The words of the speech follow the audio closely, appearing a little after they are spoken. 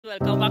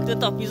Welcome back to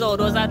Toppy's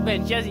Outdoors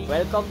Adventures.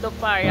 Welcome to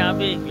Paria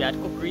Bay. We are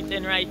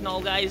cooking right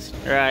now, guys.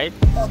 Right.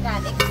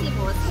 Organic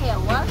Simo's hair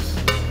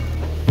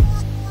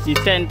wash. The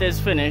tent is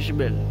finished,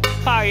 Bill.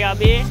 Paria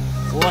Bay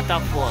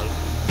waterfall.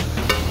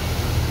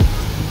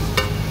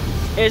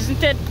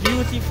 Isn't it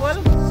beautiful?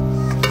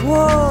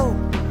 Whoa!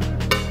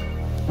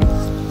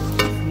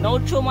 No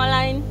trauma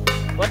line.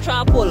 What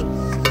try to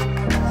pull?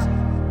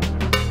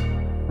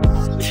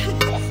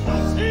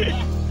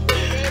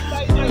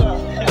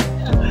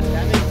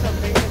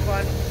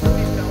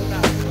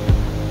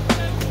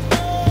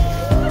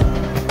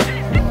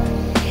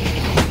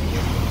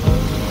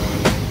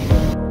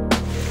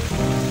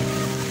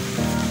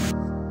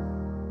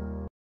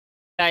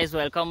 Guys,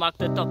 welcome back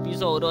to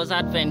Toppy's Outdoors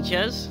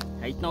Adventures.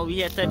 Right now we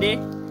here today.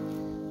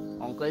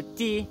 Uncle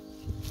T,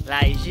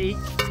 Laiji,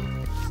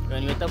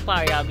 going with the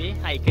Paria Bay.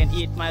 Hiking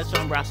 8 miles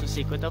from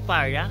Brasso with the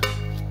Paria.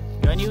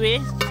 Anyway,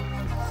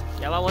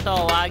 you have about an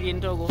hour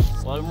again to go.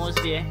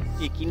 Almost there.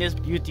 Taking this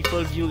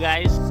beautiful view,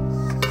 guys.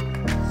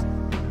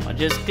 On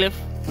this cliff.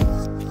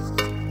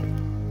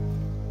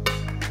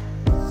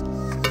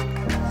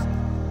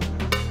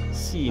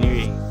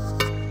 Scenery.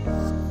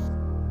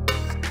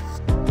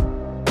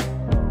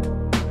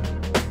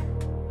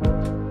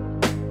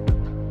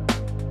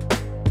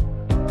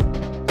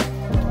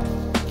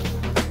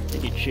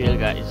 Trail,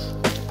 guys.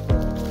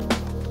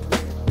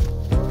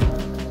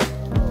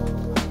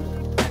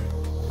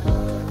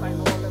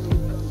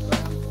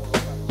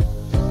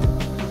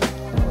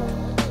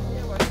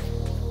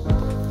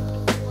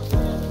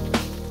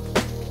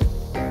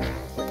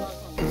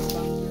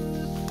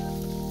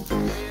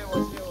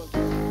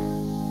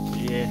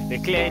 Yeah, they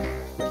cleared.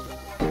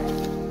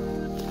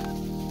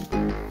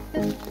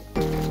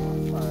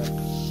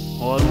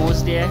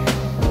 Almost there.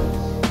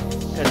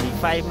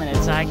 35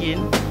 minutes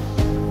again.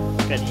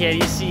 Can hear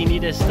you see in the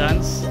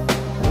distance.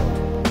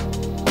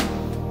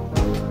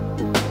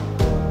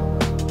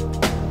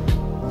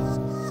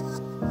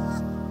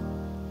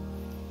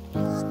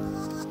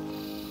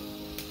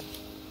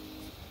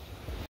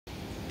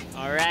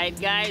 Alright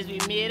guys, we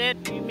made it.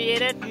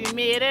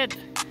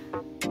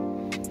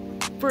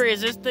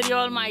 Praises to the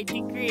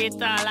almighty creator,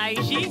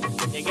 Laiji.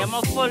 They give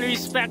my full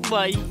respect,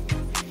 boy.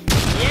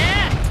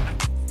 Yeah!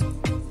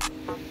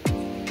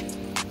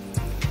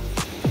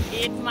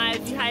 8 miles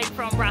we hike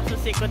from Brasso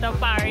to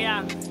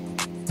Paria,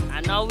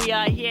 and now we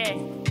are here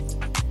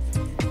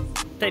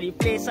to the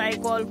place I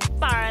call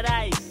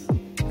Paradise,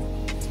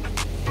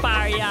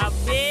 Paria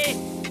Bay.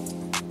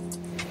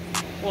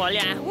 Oh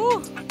yeah,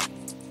 woo!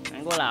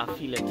 I'm gonna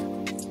feel it.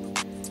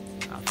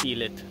 I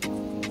feel it.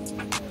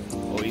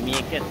 Oh, we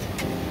make it.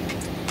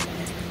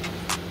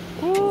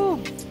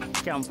 Woo!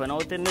 Camping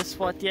out in this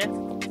spot here.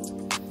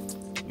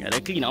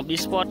 Gotta clean up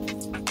this spot.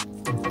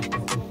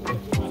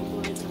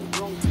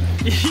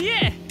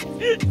 Yeah!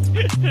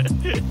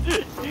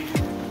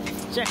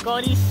 Check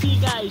out the sea,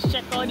 guys.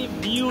 Check out the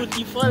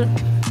beautiful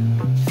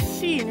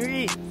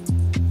scenery.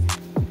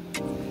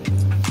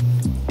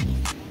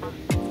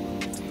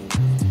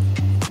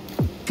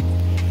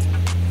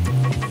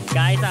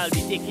 Guys, I'll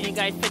be taking you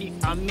guys to the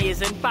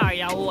amazing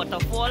Paria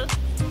waterfall.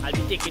 I'll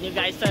be taking you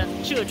guys to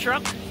Church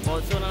Rock,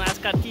 also known as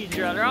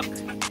Cathedral Rock.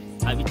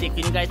 I'll be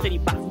taking you guys to the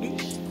back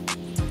beach.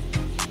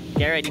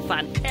 Get ready for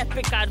an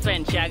epic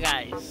adventure,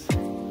 guys.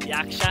 The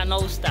action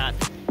now start.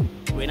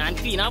 Go in and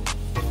clean up,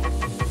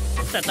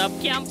 set up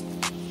camp,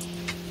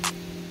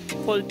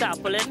 pull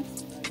tarpaulin.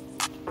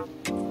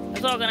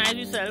 Let's organize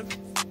yourself.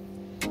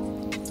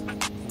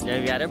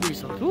 There we are, the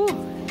breeze out. Woo.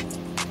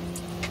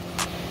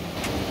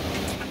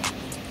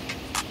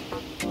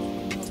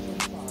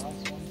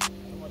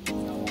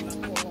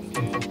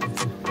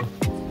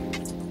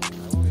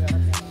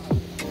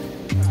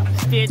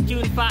 Stay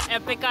tuned for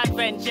epic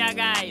adventure,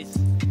 guys.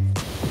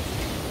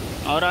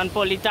 Out on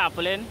pull the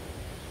tarpaulin.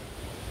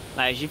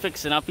 Like she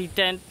fixing up the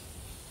tent.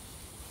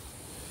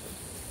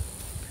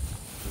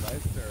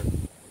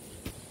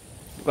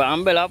 Go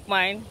and build up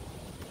mine.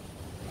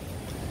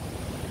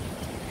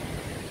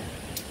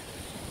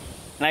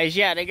 Like she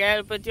had to get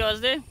help with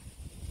yours there.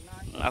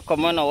 Now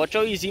come on now, watch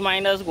how easy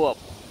mine does go up.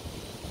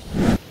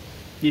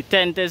 The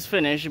tent is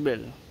finished,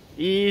 Bill.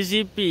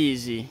 Easy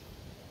peasy.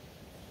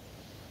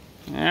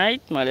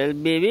 Alright, my little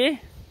baby.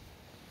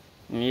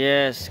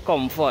 Yes,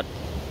 comfort.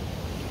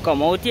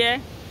 Come out here.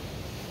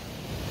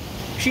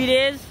 3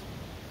 days.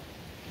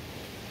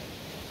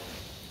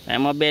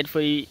 I'm a bed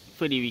for the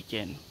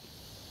weekend.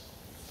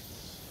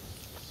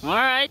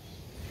 Alright.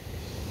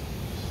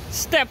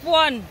 Step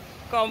 1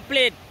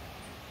 complete.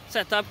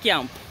 Set up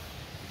camp.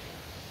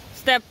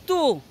 Step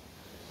 2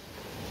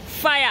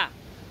 fire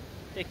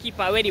to keep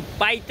away the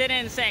biting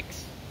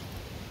insects.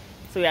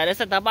 So we have to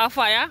set up a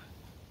fire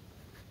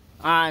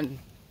and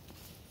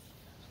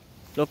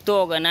look to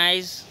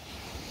organize.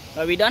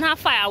 But we don't have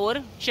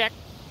firewood. Check.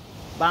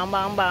 Bam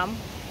bam bam.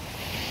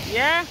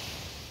 Yeah,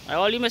 I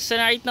only missing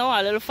right now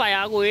a little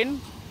fire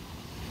going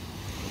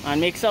and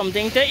make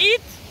something to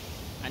eat,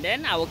 and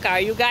then I will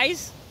carry you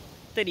guys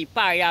to the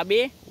Paria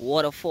Bay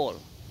waterfall.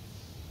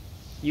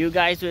 You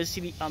guys will see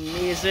the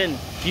amazing,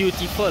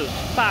 beautiful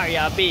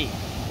Paria Bay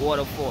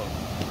waterfall.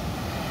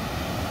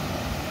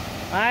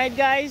 Alright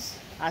guys,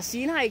 I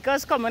seen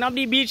hikers coming up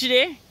the beach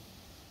there.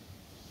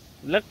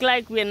 Look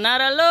like we're not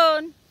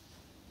alone.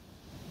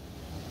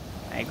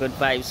 Alright, good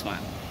vibes,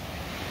 man.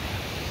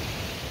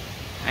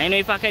 I know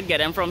if I could get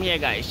them from here,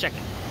 guys. Check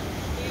it.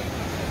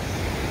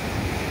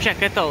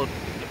 Check it out.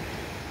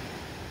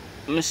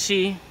 Let me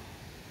see.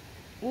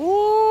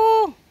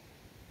 Ooh!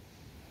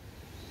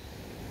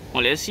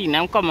 Well, let's see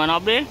them coming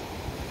up there.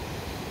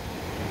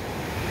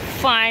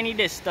 Fine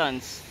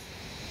distance.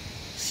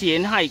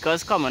 Seeing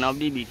hikers coming up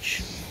the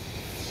beach.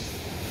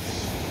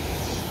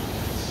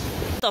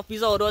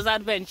 Toppy's Outdoors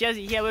Adventures.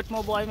 You here with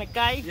my boy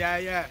Mekai?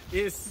 Yeah,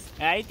 it's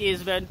Right,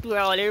 it's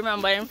Ventura. All you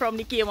remember him from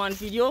the Cayman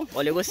video.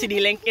 All you go see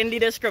the link in the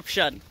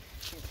description.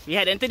 We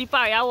heading to the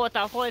Paria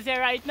waterfalls here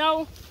right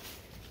now.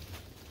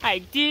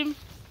 Hike team.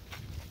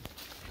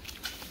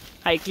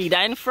 Hike leader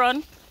in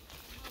front.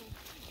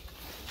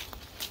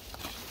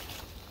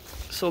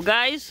 So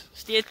guys,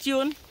 stay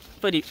tuned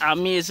for the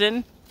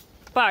amazing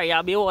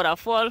Paria Bay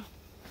waterfall.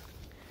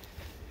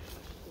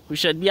 We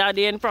should be out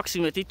there in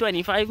approximately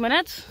 25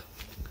 minutes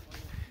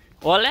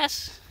or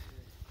less.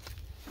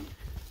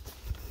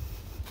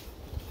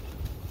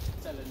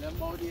 telling them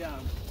about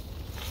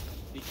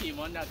the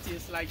Cayman that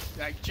tastes like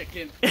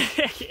chicken. They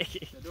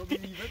don't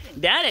believe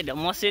it. They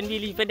mustn't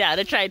believe it. They had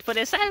to try it for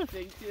themselves.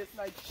 They taste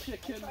like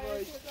chicken,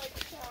 boy.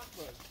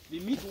 The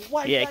meat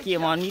white. Yeah, like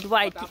Cayman meat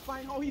white. But I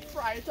find how he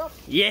fry it up.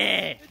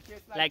 Yeah, It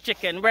tastes like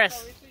chicken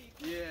breast.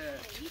 Yeah.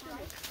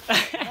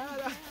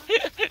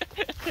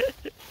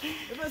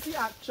 If I see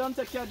action,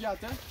 take care of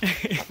that, eh?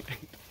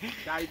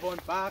 Dive on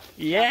back.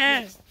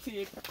 Yeah.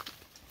 Tape.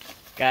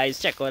 Guys,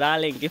 check out our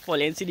link. If you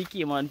didn't see the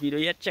Cayman video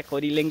yet, check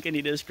out the link in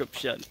the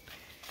description.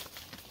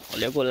 All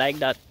you go like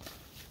that.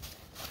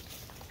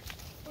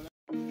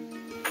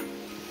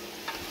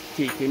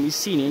 Taking the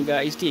scene,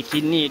 guys,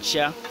 taking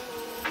nature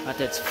at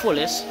its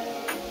fullest.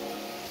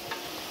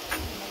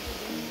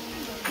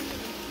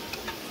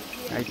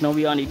 Right now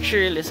we're on the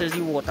trail. This is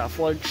the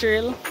waterfall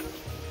trail.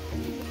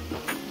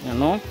 You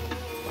know,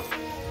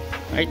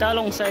 right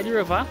alongside the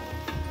river.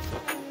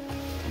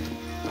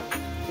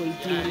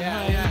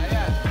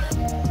 Yeah.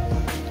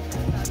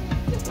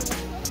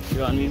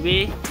 You're on my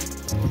way.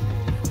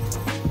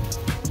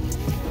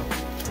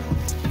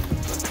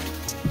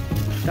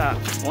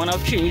 One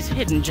of Trinity's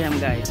hidden gem,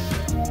 guys.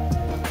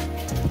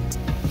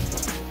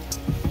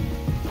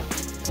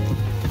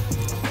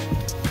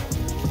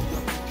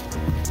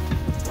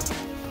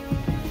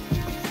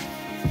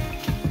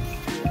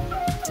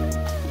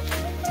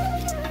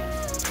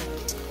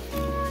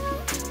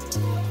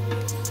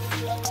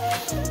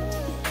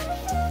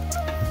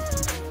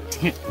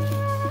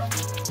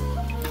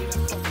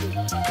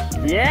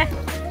 Yeah.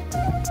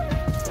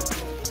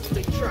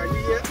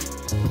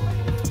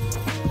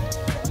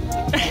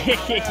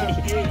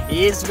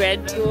 It's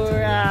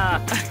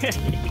Ventura.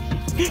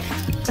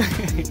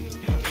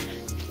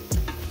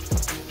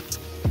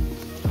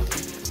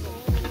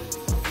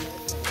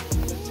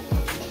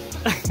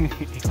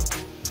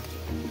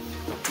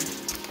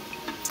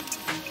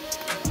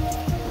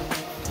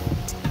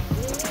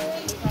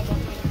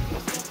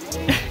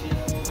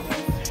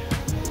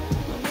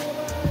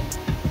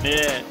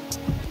 Yeah.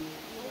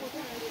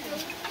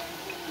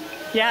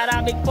 Yeah,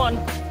 that big pond.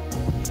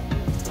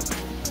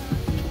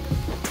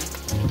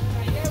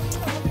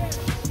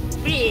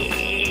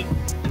 Big.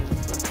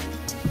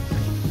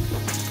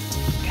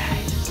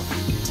 Guys,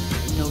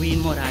 you know we in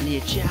Mother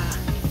Nature.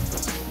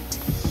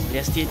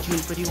 Let's stay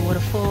tuned for the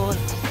waterfall.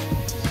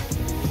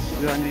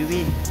 We're on the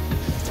way.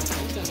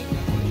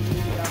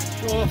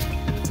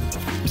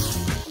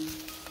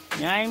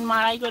 Yeah, I'm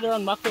mad. I got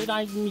on back for it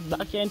and meet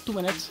back here in 2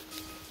 minutes.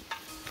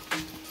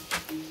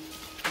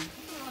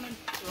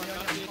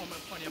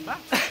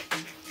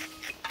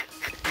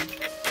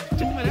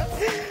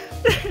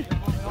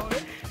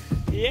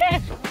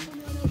 Yeah.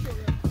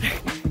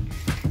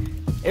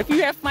 If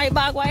you have my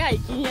bag, why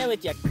hiking here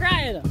with your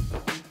crying?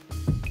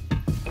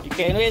 You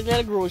can raise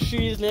little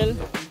groceries, little.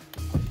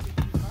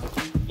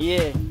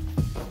 Yeah.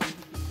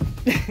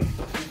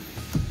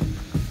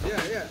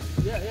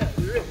 Yeah.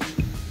 You're right.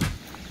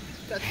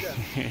 That's that.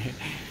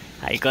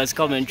 Hikers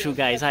coming through,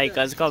 guys.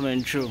 Hikers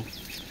coming through.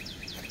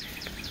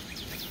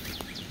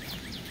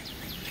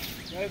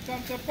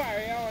 Welcome to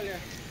Paria,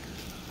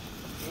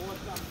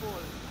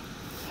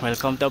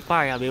 Welcome to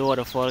Paria Bay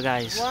waterfall,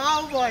 guys.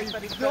 Wow, boy.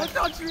 Don't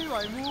touch me,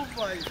 boy. Move,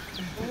 boy.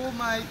 Oh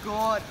my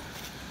God.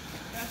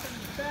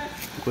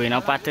 Going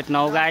up at it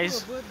now,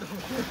 guys.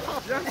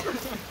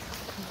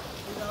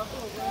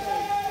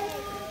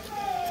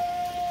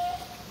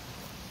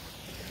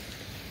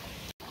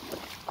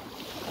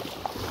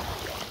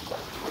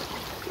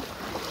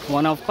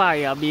 One of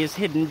Paria Bay's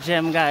hidden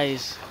gem,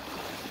 guys.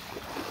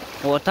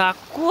 Water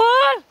cool.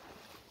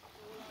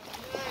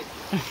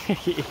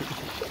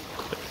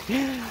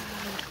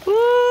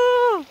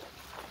 Woo!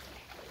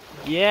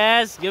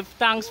 Yes, give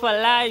thanks for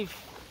life.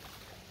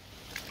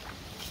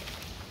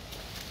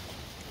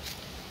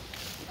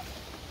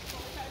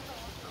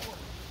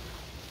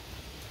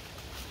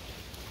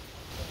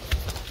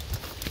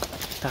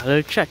 A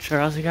little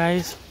treacherous,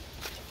 guys.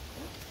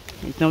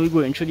 Right now we're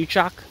going through the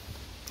track.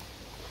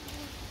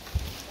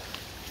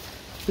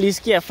 Please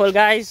careful,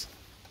 guys.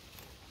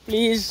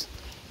 Please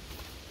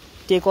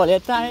take all your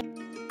time.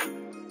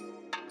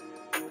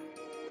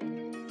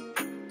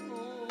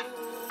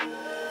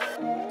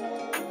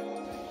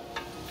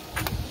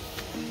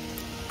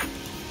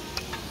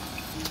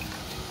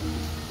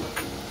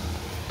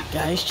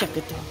 Guys, check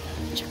it out.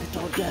 Check it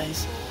out,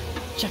 guys.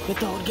 Check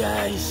it out,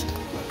 guys.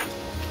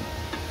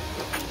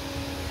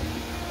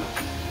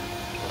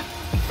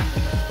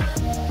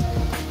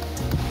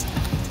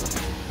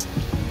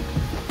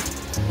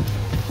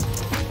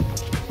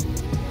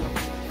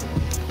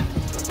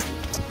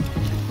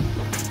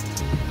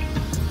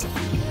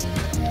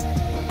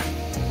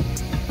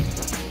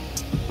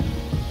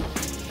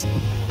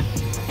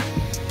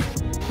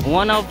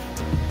 One of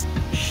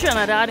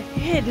Trinidad's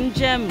hidden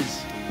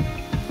gems.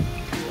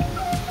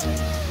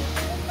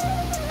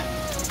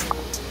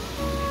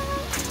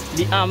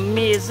 The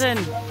amazing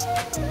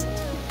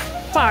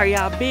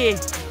Paria Bay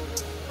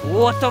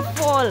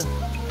waterfall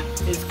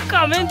is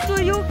coming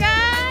to you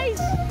guys.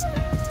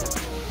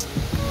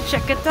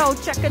 Check it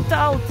out, check it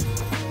out.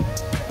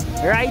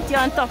 Right here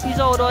on Toppy's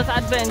Outdoors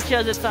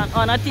Adventures, it's an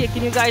honor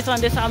taking you guys on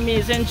this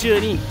amazing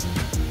journey.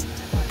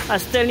 I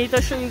still need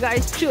to show you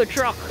guys Church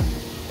Rock.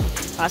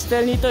 I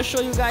still need to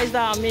show you guys the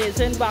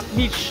amazing back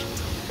beach,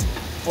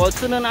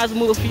 also known as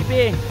Murphy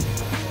Bay.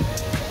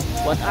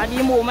 But at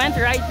the moment,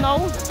 right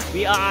now,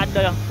 we are at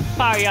the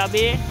Paria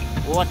Bay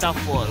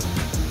waterfall.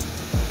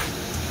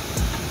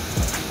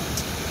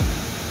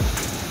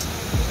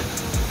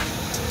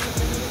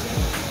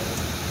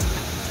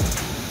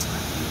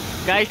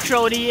 Guys,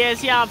 throughout the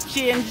years, you have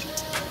changed.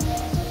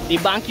 The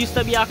bank used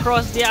to be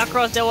across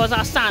there was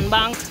a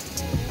sandbank.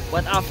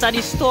 But after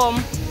the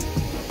storm,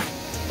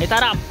 it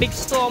had a big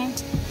storm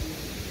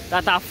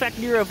that affect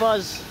the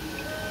rivers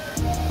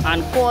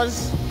and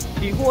caused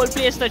the whole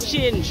place to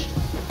change.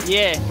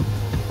 Yeah,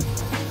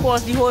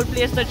 caused the whole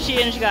place to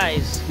change,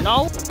 guys.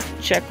 Now,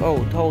 check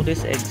out how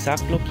this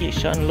exact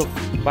location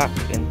looked back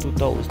in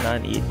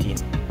 2018.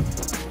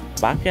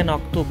 Back in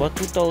October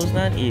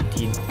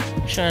 2018,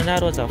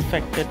 Trinidad was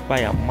affected by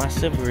a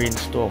massive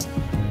rainstorm,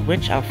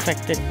 which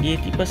affected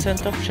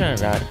 80% of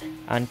Trinidad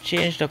and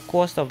changed the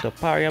course of the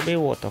Paria Bay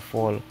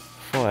waterfall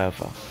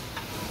forever.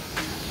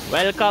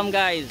 welcome,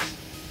 guys.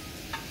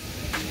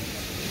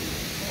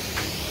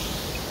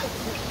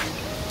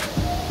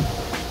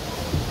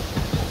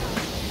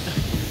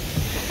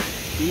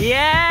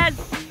 Yes!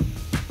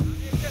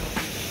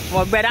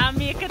 My brother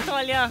make it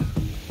all, yeah.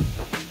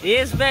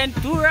 Here's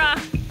Ventura.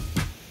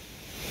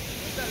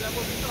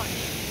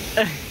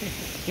 That's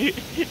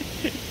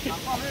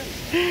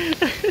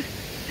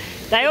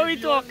what we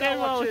talking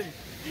about.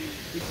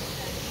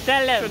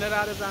 Tell them.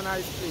 Trinidad is a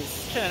nice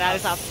place. Trinidad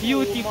is a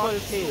beautiful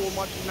place. So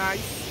much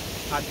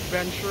nice,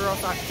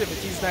 adventurous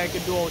activities that you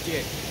can do out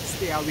here.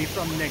 Stay away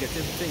from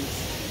negative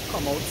things.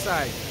 Come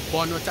outside.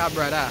 Born with a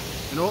brother.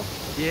 You know?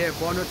 Yeah,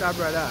 born with a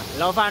brother.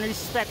 Love and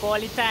respect all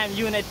the time.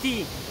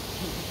 Unity.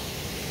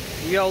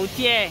 We out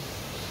here.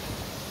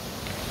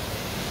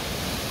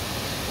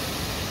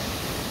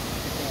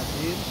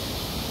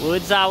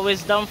 Words of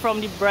wisdom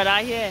from the brother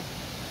here.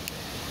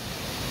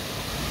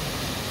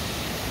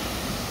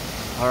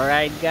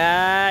 Alright,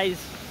 guys.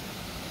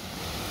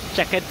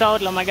 Check it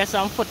out. Let me get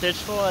some footage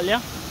for all you.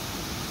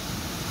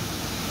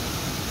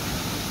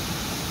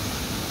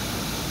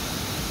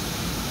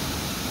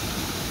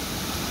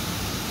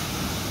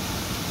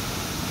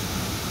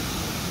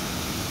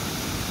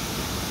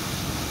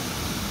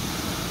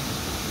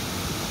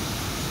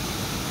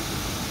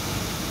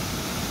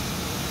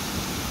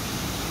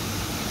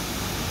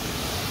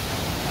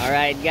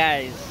 Alright,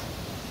 guys,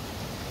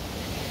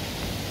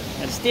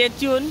 and stay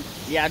tuned.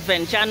 The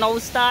adventure now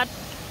start.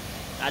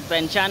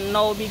 Adventure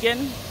now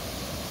begin.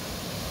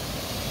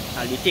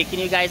 I'll be taking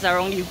you guys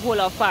around the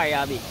whole of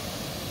Paria Bay.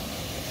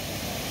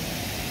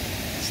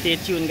 Stay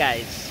tuned,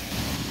 guys.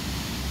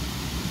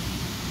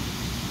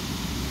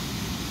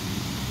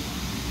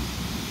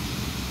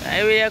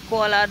 That's what you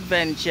call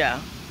adventure.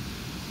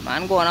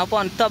 Man going up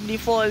on top of the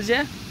falls,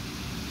 yeah?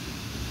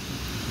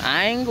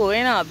 I ain't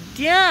going up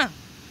there.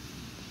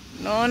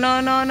 No, no,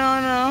 no, no,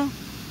 no.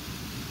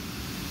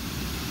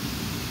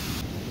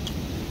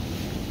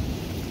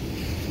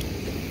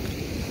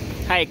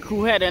 Hi,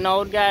 crew heading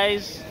out,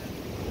 guys.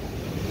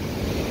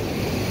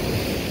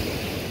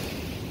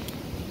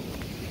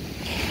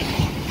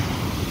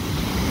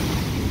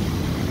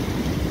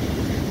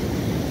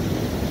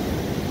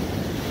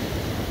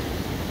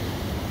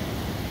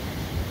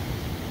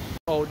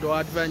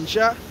 Outdoor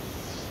adventure.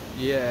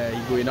 Yeah,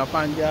 you're going up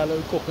and get a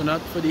little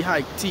coconut for the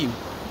hike team.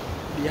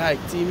 The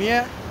hike team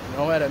here.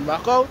 Now heading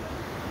back out.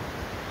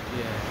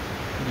 Yeah,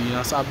 being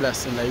us a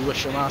blessing. I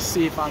wish them a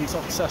safe and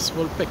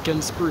successful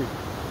picking spree.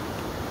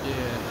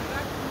 Yeah.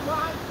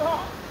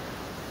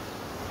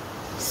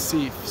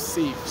 Safe,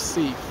 safe,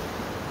 safe.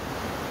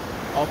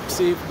 Up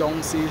safe,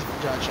 down safe,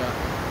 Jaja.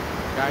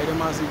 Guide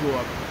them as they go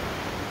up.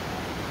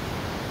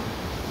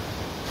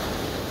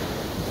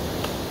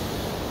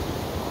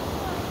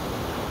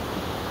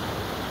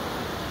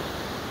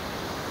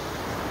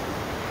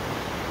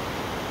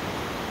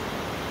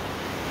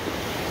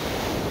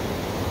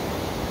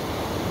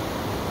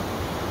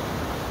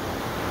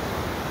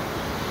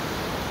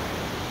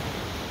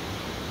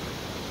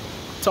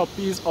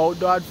 Tuppy's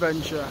Outdoor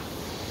Adventure.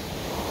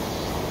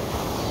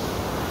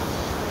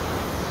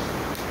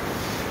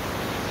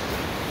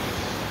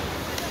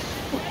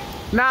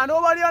 Nah,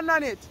 nobody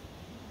on it.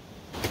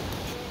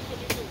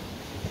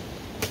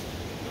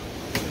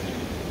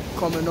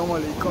 Coming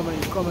normally, coming.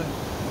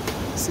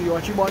 See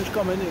what you bunch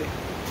coming here.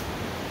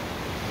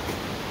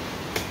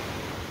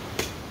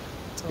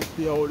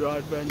 Tuppy Outdoor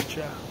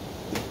Adventure.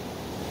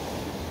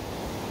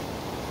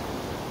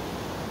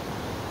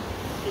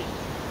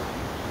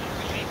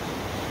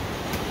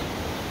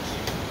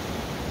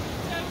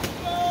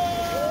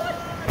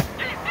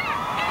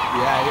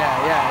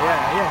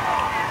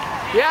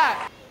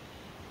 Yeah.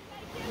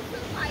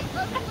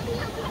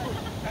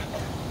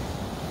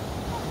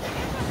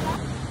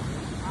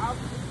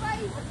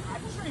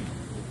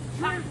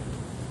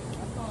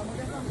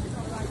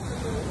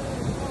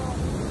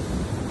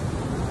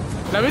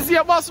 Let me see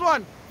your boss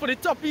one for the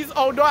Tuppy's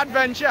Outdoor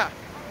Adventure.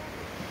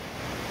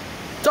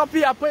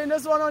 Tuppy, I'm putting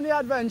this one on the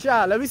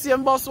adventure. Let me see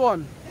him boss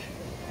one.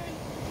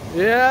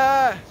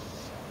 Yeah.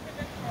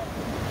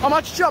 How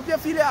much chop you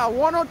feel there?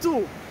 1 or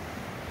 2?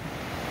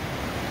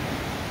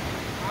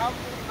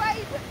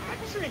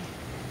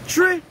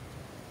 3?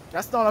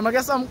 That's not. I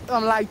guess I'm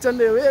lighting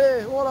there.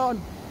 Wait, hold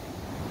on.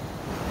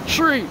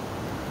 3.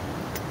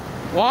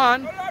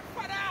 1.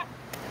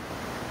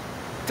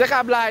 Take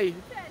a blind.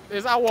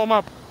 It's a warm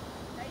up.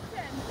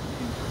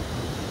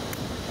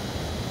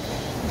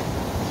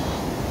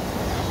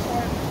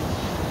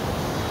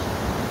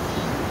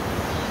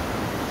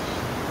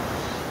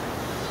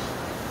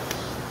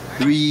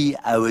 Three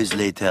hours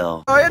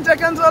later. Oh, you're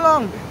taking so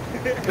long.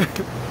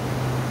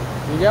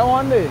 You get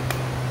one day.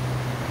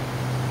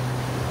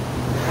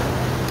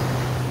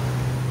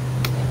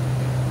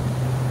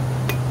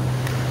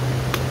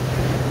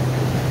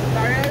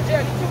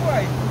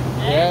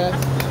 Yeah.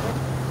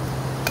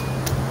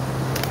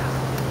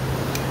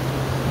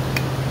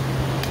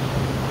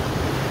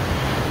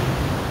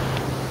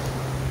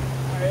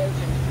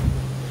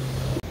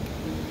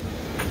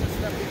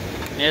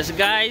 Yes,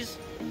 guys.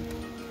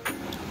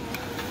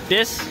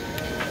 This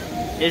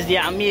is the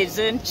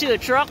amazing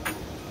church rock.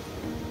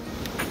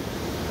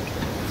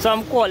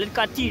 Some call it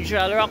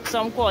cathedral rock,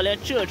 some call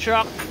it church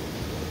rock.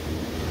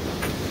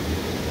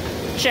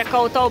 Check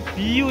out how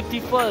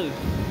beautiful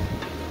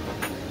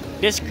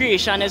this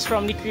creation is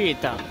from the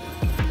Creator.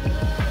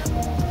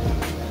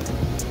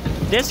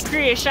 This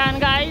creation,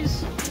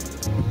 guys,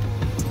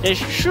 is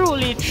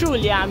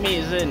truly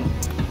amazing.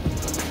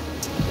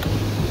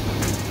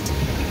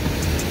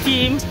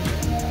 Team.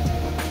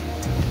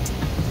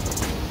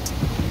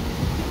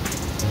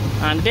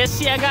 And this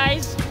here,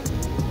 guys,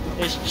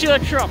 is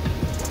church rock,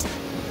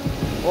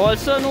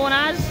 also known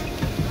as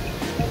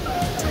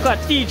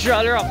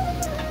cathedral rock.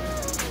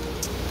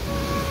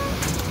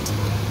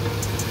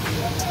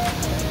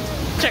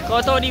 Check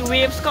out how the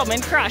waves come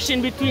and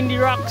crashing between the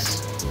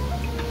rocks.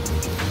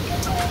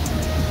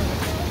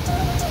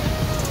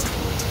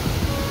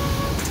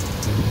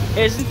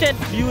 Isn't it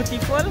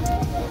beautiful?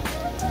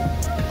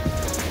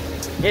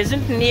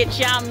 Isn't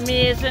nature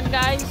amazing,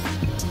 guys?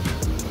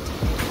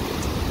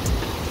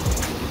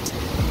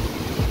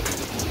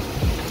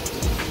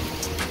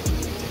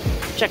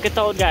 Check it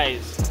out,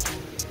 guys.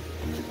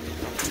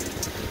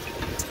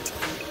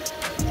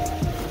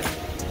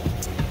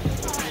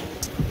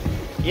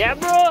 Yeah,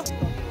 bro.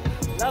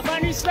 Love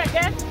and respect,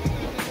 eh?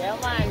 Yeah,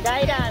 man.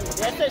 Guidance.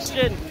 Yes,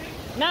 Christian.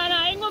 No,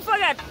 I ain't gonna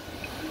forget.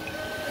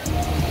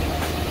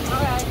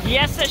 Alright.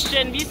 Yes,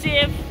 Christian. Be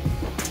safe.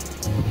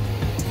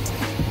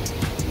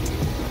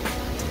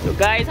 So,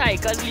 guys,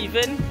 hikers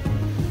leaving.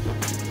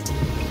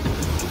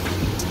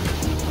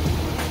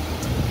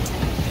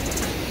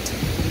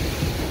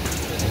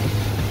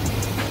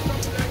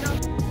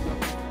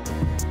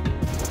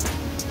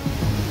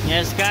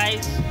 Yes,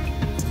 guys.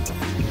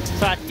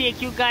 So I take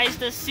you guys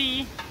to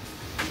see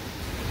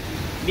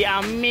the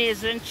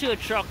amazing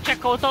church rock.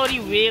 Check out how the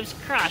waves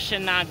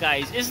crashing now,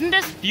 guys. Isn't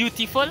this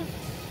beautiful?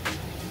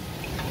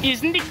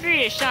 Isn't the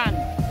creation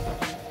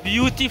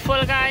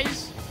beautiful,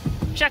 guys?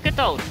 Check it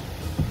out.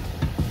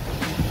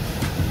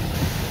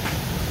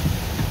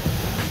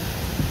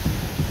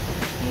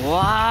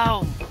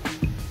 Wow.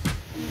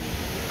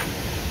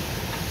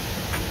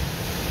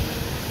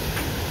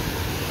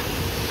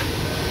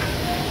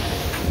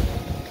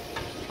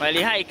 Well,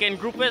 the hiking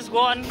group is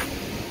gone,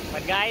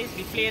 but guys,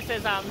 the place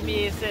is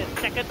amazing.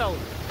 Check it out.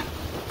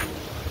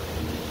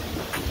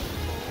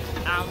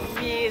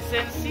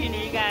 Amazing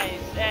scenery, guys.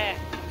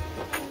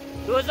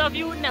 Those of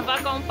you who never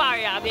come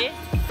Paria,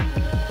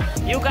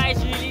 you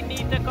guys really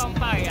need to come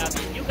Paria.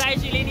 You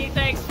guys really need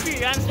to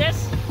experience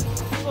this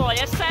for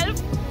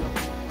yourself,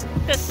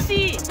 to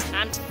see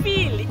and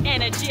feel the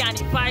energy and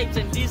the vibes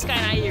in these kind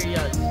of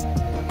areas.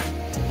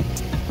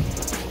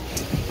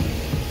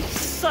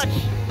 Such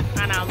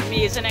an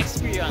amazing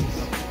experience.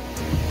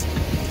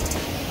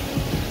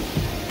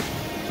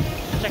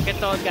 Check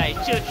it out, guys.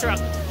 Church rock.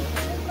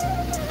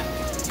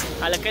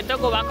 I'm looking to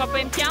go back up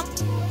in camp.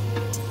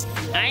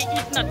 I ain't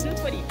eat nothing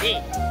for the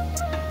day.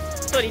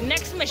 So the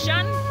next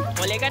mission,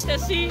 all you got to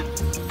see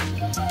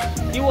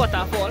the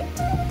waterfall.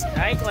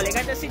 Right? All you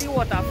got to see the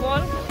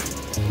waterfall.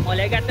 All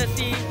you got to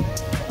see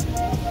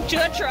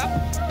church rock.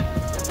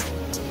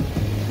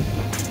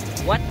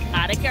 What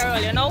are the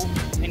Carol, you know?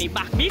 In the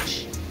back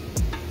beach,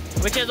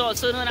 which is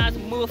also known as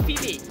Murphy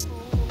Bay.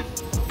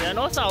 You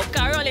know, so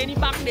Carol in the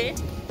back there.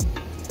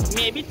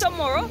 Maybe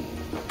tomorrow,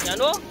 you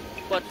know,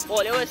 but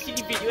all you will see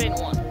the video in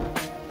one.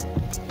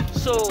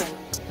 So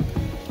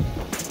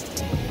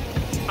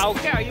I'll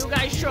carry you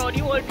guys through the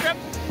whole trip.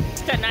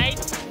 Tonight,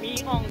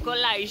 me, Uncle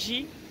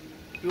Lige,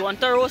 we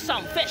want to roast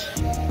some fish.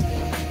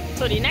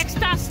 So the next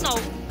task now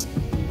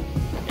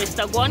is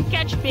to go and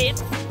catch bait,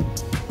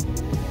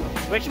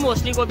 which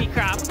mostly go be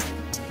crab.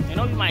 You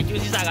know, we might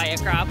use this agaya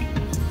crab.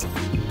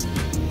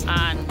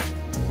 And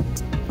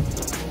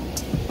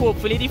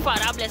hopefully the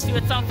Father bless you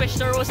with some fish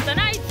to roast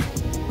tonight.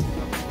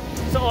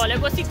 So all you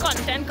go see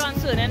content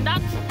concerning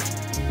that.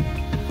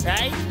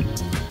 Right?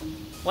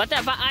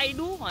 Whatever I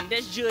do on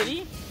this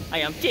journey, I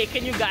am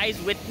taking you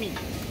guys with me.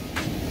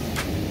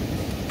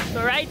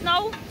 So right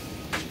now,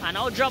 I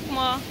now drop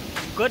my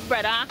good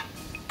brother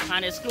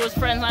and his close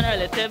friends and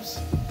relatives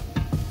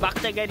back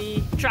to get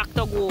the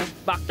tractor go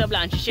back to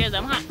Blanchishes.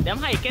 Them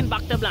hiking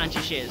back to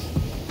Blanchishes.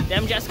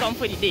 Them just come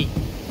for the day.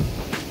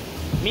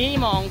 Me,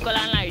 my uncle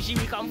and Lige,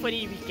 we come for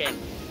the weekend.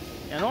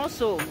 You know,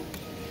 so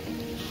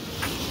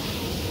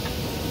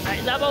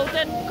that's about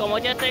it. Come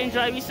out here to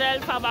enjoy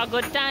yourself, have a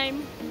good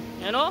time.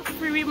 You know,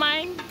 free your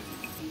mind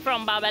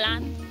from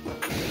Babylon.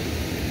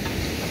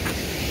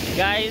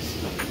 Guys,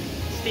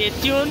 stay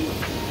tuned.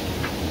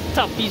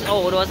 Tuppy's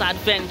Outdoors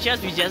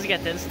Adventures, we just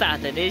getting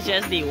started. It's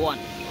just day one.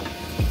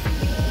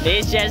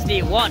 It's just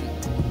day one.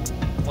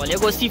 All you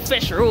go see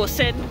fish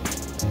roasting,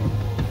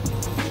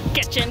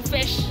 catching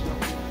fish.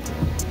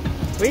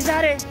 Where's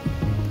that?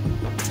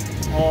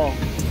 Oh,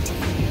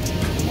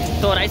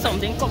 thought I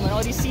something coming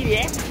out of the sea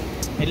there.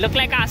 It looked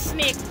like a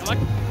snake.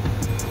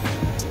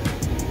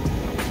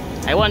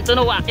 I want to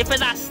know what if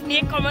it's a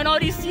snake coming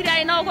out of the sea.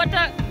 I now got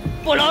to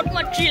pull out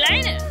my tree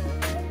line.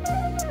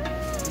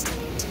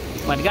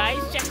 But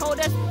guys, check out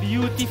this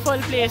beautiful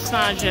place,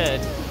 Sanjay.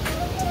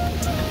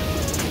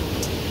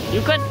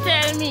 You could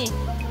tell me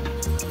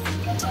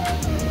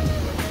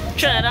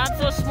Trinidad's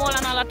so small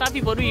and a lot of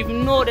people don't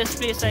even know this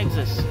place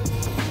exists.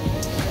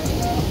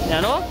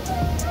 You know?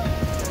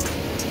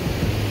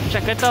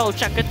 Check it out,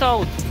 check it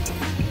out.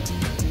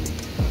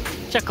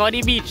 Check out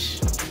the beach.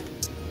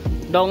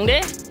 Down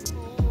there,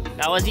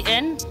 that was the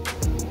end.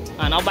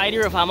 And now by the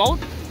river mouth,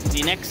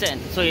 the next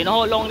end. So you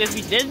know how long this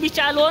beach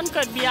alone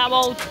could be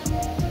about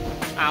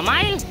a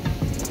mile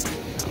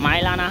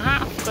and a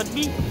half could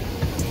be.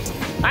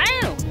 I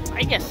don't know,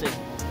 I guess it.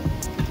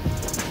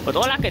 But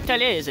all I can tell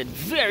you is it's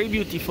very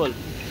beautiful.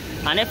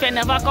 And if you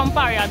never come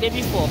Paria Bay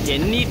before, you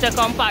need to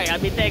come Paria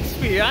Bay to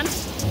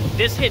experience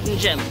this hidden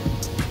gem.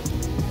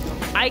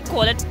 I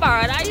call it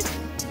paradise.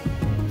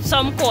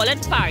 Some call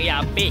it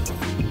Paria Bay.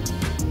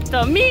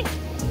 To me,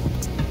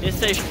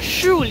 this is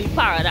truly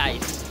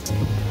paradise.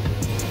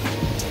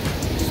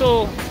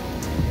 So,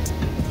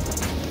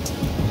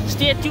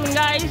 stay tuned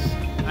guys.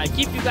 I'll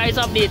keep you guys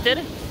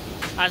updated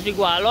as we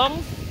go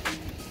along.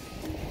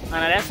 And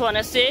I just want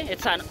to say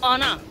it's an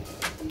honor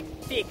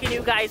taking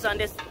you guys on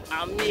this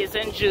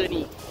amazing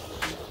journey.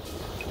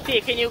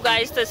 Taking you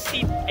guys to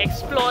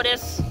explore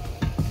this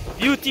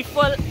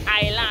beautiful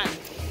island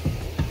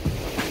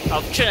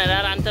of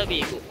Trinidad and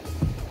Tobago.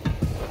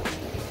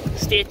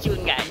 Stay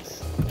tuned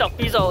guys.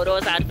 Tuppy's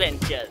Outdoors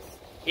Adventures.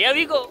 Here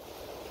we go.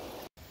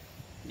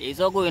 This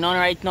is all going on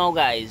right now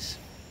guys.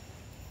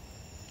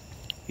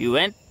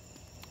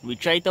 We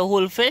tried to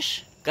hold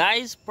fish.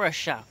 Guys,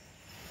 pressure.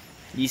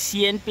 The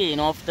sea ain't paying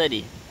off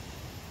today.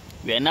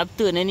 We end up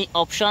turning the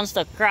options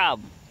to crab.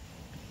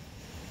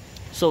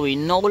 So we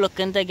now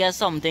looking to get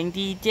something to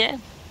eat here.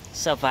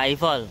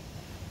 Survival.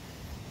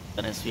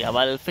 Unless we have a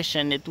little fish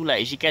in there too,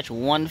 like she catch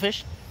one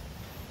fish.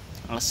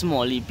 And a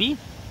small lippy.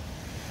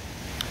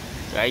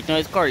 So right now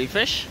it's curry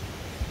fish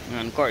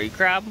and curry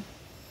crab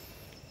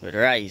with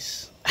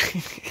rice.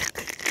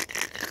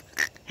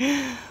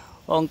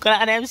 Uncle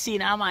and them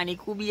seen a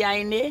manico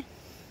behind there.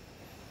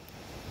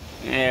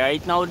 Yeah,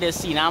 right now they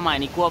seen a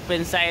manico up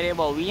inside there,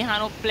 but we have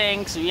no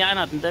planks, we have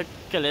nothing to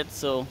kill it,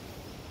 so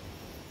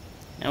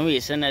I'm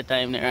wasting the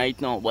time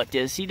right now. But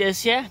you see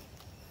this here?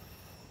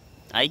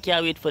 I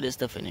can't wait for this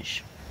to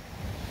finish.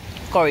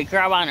 Curry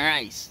crab and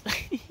rice.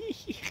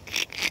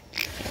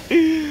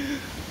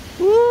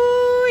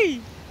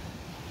 Woo!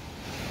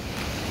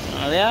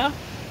 Oh yeah?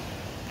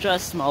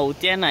 Trust me, out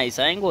here nice,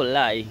 I ain't gonna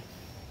lie.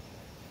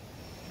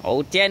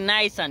 Out here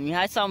nice, and we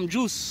had some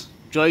juice.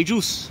 Joy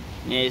juice.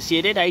 Yeah, you see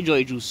that? I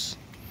joy juice.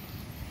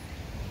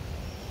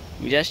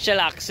 We just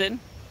chillaxing.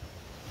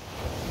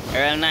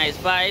 Real nice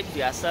vibe.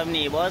 We have some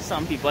neighbors,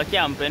 some people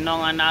camping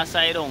down on that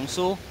side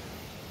also.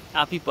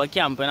 Have people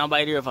camping up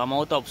by the river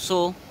mouth up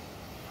so.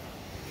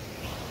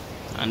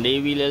 And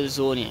they will little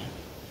zone here.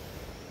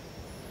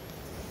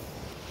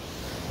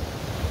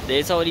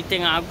 That's how the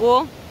thing I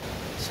go.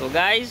 So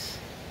guys,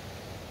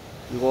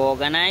 we go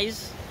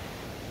organize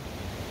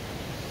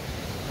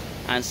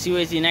and see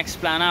what's the next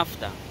plan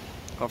after.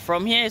 But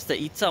from here is to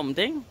eat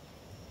something.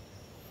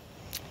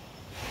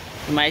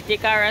 You might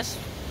take a rest.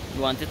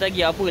 You wanted to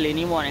get up early in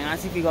the morning and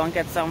see if you go and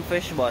get some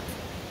fish, but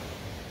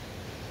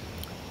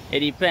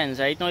it depends.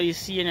 Right now the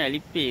sea ain't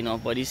really paying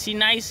up, but the sea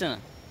nice,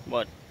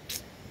 but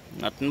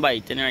nothing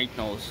biting right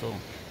now. So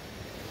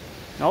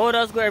now it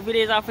does go every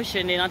day is a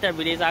fishing day, not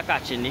every day is a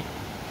catching day.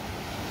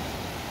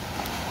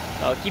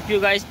 So I'll keep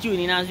you guys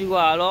tuning as we go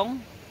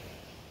along.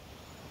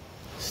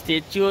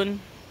 Stay tuned.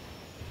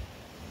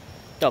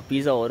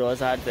 Tuppy's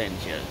Outdoors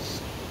Adventures.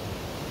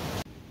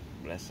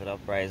 Blessed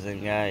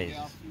uprising, guys.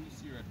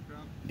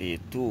 Day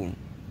 2.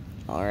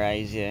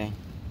 Alright, yeah.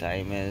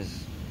 Time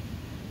is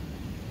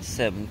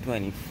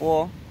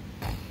 7:24.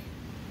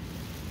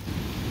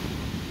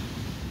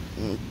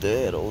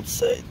 Dead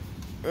outside.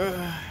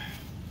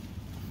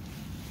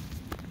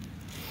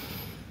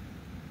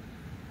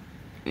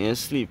 You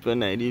sleep at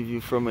night if you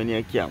from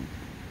any camp.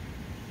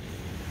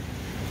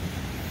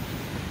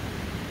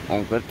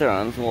 Uncle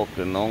Terrence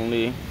walking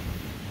only.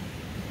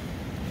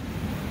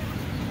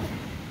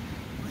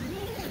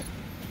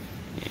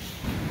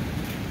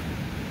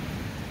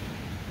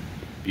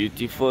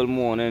 Beautiful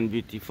morning,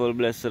 beautiful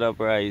blessed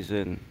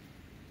uprising.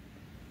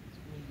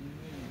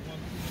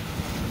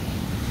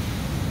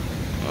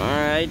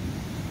 Alright.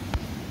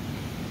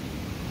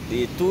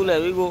 Day 2,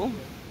 let we go.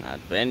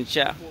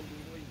 Adventure.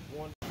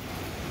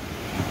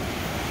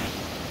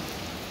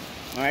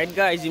 Alright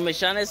guys, the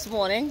mission this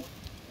morning.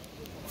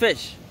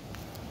 Fish.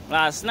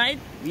 Last night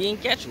we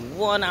didn't catch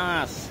one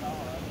ass.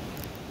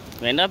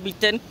 We ended up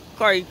eating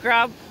curry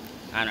crab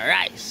and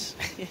rice.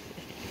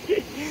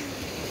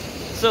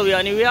 So we're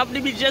on the way up the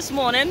beach this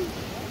morning.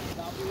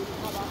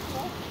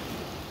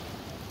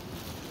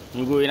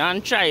 We're going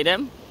and try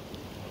them.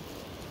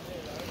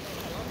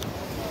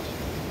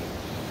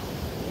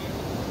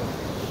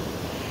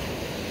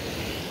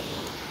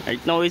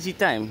 Right now is the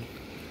time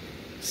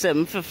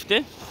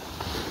 7:50.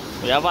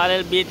 We have a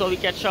little bait we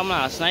catch from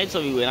last night, so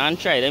we went and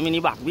try them in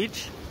the back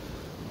beach.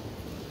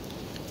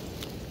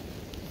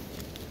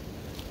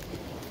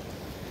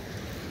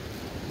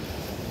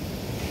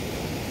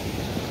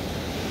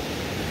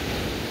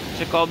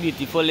 Check how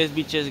beautiful this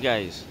beach is,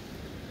 guys.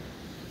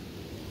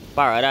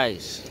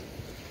 Paradise.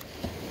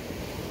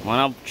 One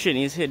of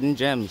Trinidad's hidden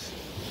gems.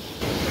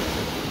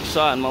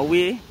 So on my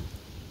way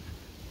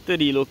to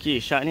the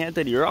location here,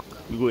 to the rock,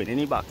 we're going in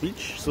the back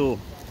beach. So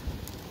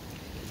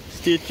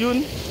stay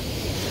tuned.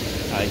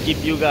 I'll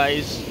keep you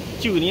guys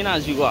tuned in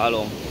as we go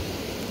along.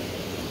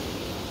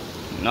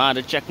 Now I have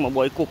to check my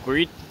boy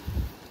cookery.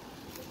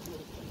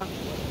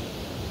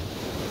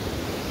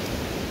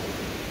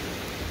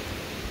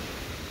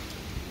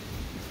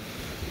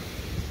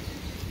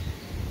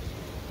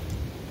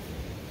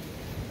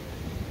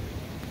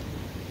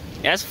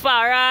 Yes,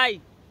 Paria.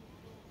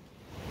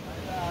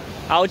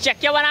 I'll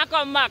check you when I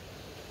come back.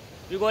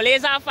 We go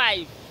laser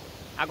 5.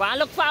 I go and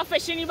look for a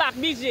fish in the back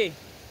beach.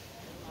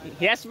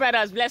 Yes,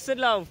 brothers. Blessed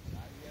love.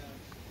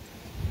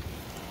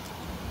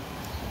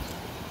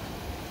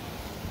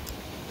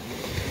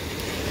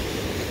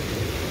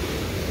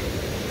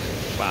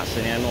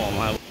 Passing here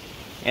normal.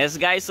 Yes,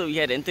 guys. So we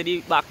head into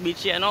the back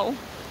beach here now.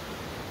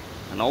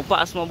 And now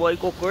pass my boy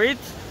cookery.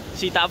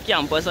 See if have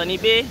campers on the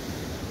bay.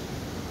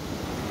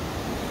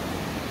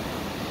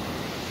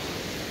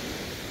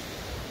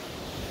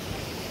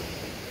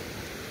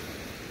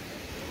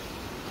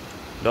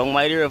 Down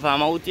by the river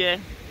mouth here.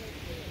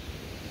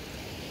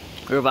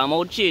 River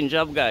mouth change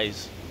up,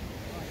 guys.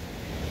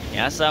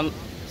 Yeah, some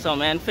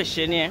men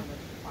fishing here.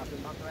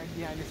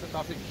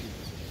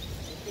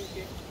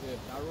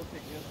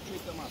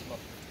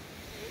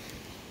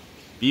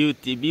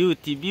 Beauty,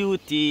 beauty,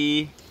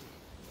 beauty.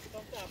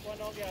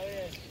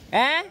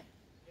 Eh?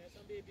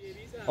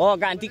 Oh,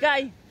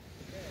 gantikai.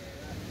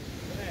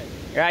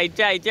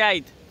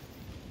 Right.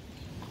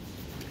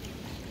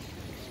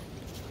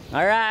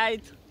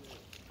 Alright.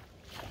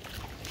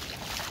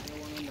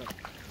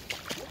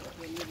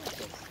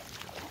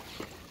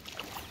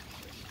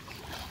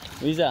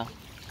 Visa.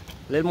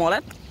 Little more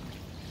that.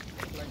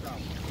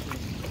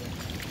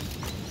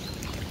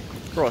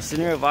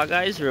 Crossing river,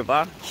 guys.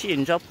 River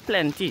change up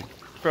plenty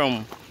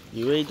from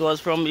the way it was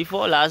from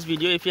before. Last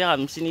video, if you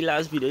haven't seen the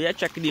last video yet,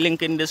 check the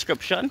link in the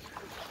description.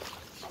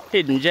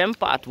 Hidden Gem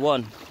Part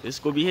 1. This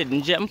could be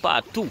Hidden Gem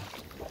Part 2.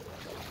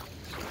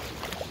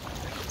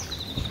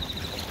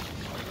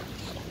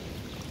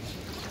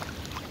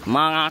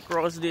 Man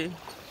across there.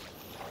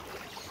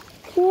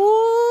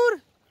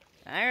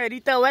 I'm ready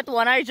to wet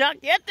one eye jack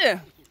yet.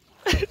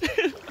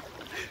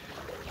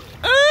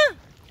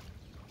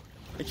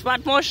 Which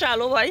part more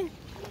shallow, boy?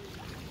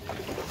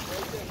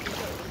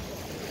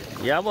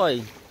 Yeah,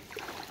 boy.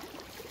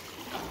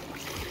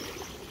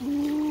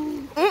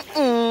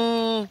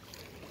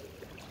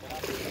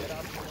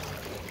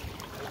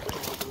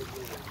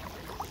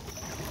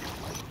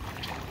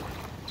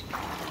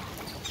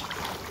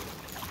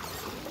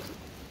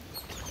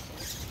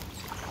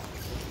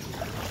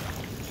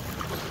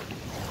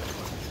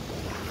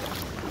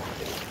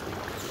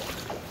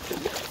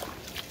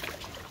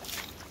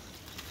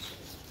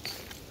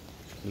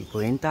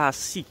 Going to a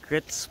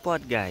secret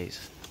spot,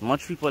 guys.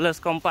 Much people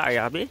just come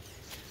Paria, babe,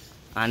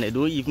 and they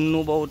don't even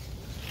know about.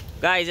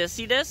 Guys, you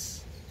see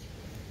this?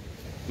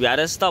 We had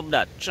to stop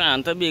that.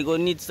 Tobago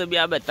needs to be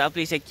a better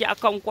place. You can't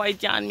come quite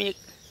here and make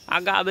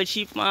a garbage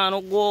heap, man.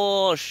 Oh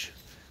gosh.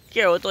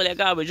 Carry out all the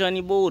garbage on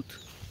the boat.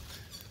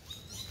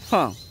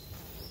 Huh.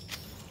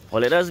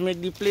 Well, it does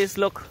make the place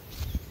look.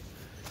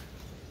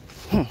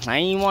 I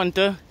ain't want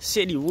to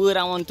say the word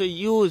I want to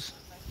use.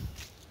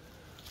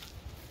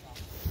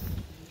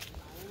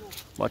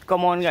 But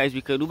come on, guys,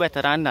 we could do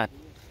better than that.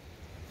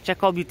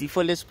 Check how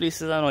beautiful this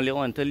place is and only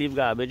want to leave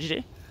garbage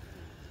there.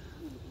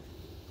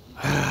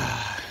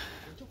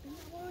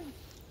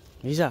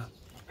 Visa.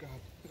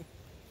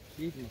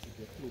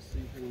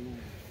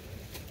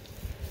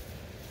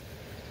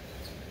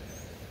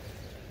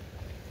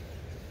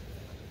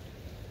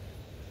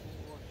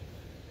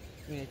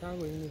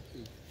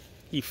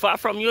 He far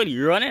from you,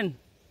 he running.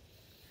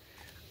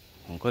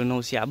 Uncle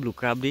knows see a blue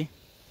crab there.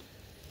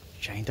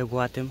 Trying to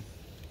go at him.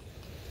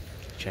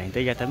 Trying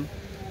to get him.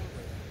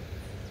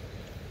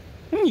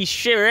 He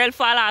sure real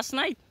far last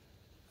night.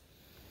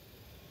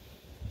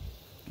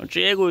 What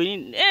you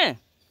going there?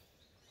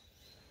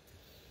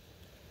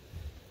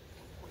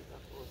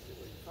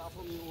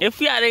 If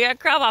we had to get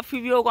crab, I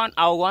feel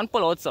I'll go and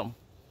pull out some.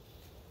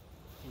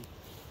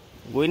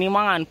 Go in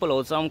man and pull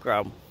out some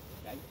crab.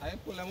 I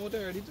pull them out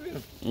already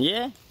too.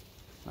 Yeah,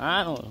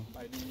 I know.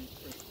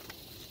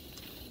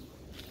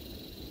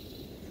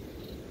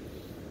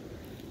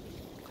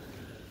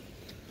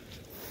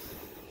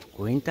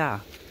 Going to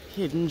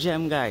hidden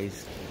gem,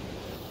 guys.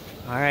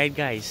 Alright,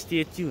 guys,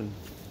 stay tuned.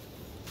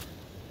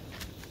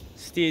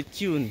 Stay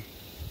tuned.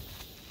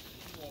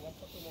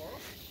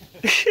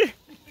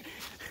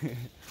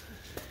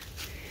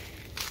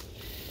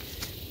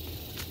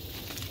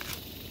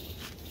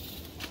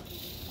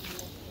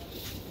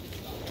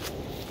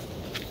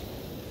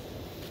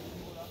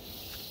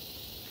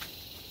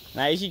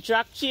 Now is the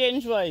track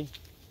change, boy?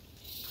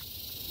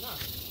 Nah.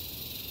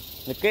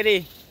 Look at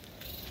it.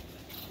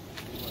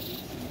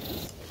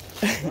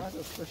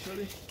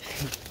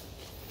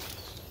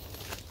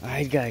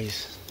 Alright,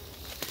 guys.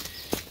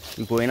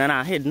 We're going on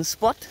a hidden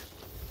spot.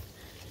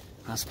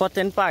 A spot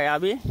in Paria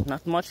Bay.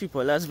 Not much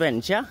people else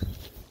venture.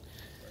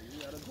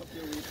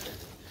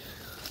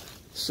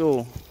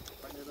 So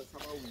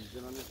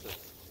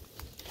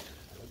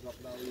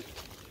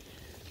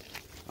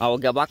I'll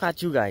get back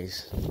at you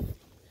guys.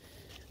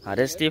 I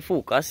just stay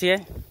focused here.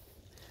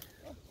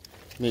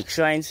 Make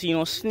sure I ain't see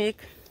no snake.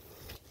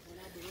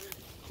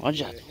 Watch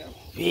that.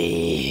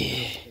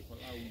 Hey.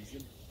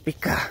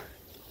 Pika.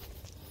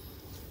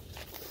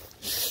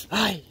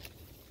 Ay.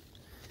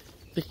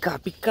 Pika,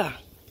 pika.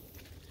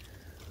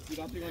 See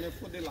that thing on your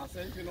foot the last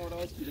time, you know what I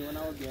was feeling when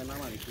I was there, man.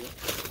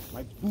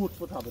 My boot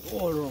foot have it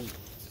all wrong.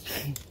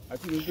 I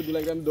think you could do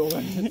like them dog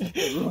and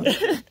run.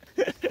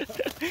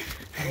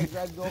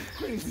 That dog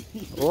crazy.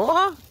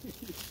 Oh.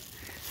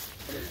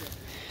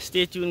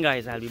 Stay tuned,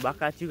 guys. I'll be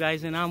back at you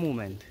guys in a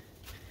moment.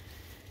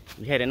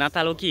 We're heading at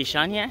a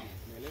location here.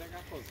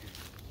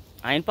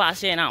 I ain't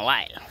passed here in a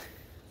while.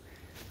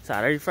 So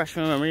I refresh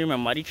my memory,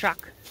 remember the track.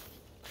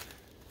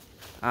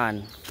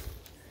 And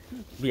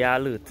be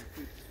alert.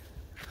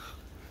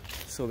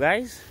 So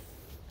guys,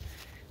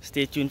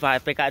 stay tuned for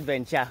epic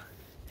adventure.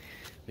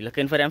 We're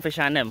looking for them fish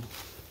and them.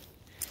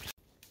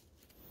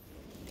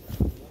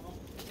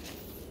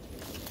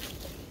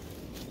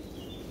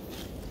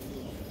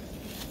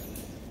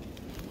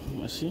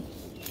 Let's see.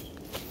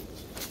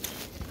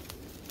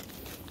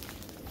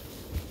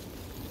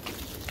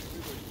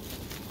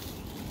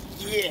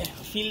 Yeah,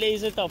 feel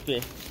lazy top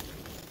here.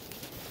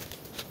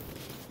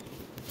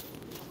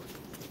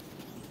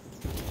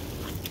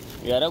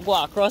 We gotta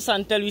go across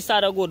until we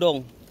start to go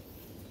down.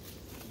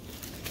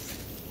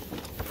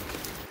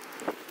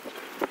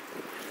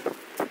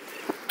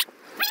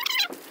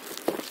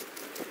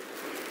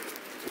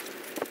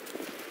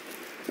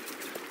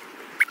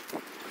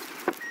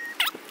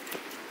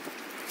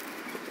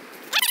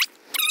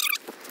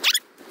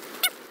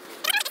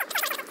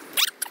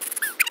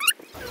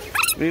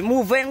 We're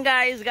moving,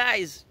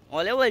 guys.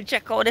 All you will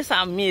check out this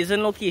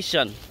amazing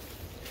location.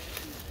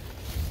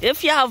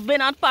 If you have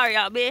been at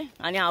Paria Bay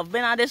and you have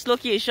been at this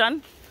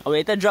location, I want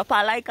you to drop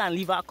a like and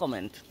leave a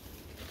comment.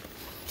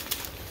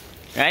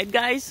 Right,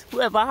 guys?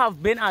 Whoever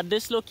have been at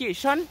this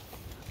location,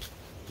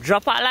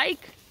 drop a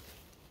like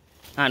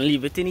and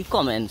leave it in the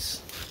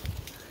comments.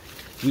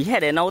 We're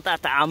heading out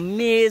at an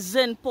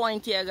amazing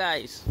point here,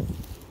 guys.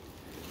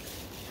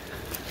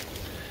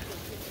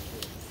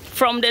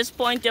 From this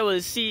point, you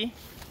will see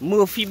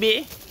Murphy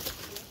Bay.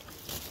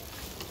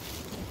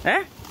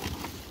 Eh?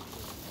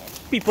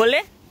 People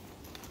there?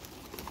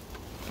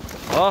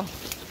 Oh.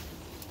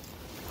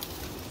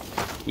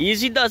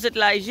 Easy does it,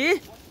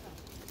 Lige.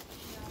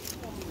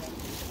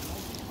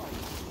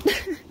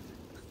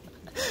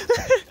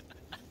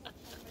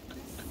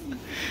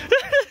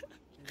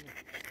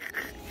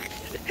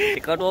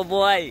 Because oh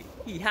boy,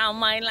 he have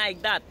mine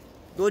like that.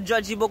 Don't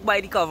judge the book by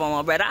the cover,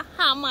 my brother.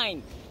 Have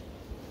mine.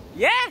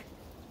 Yeah?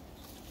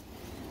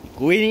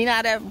 Going in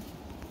at them.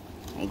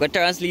 Uncle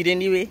Terrence leading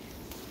the way.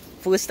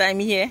 First time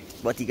here,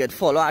 but he could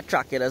follow our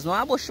track. There's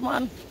no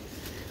bushman.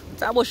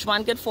 A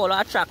bushman could follow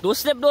our track. Don't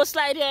slip, don't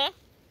slide here.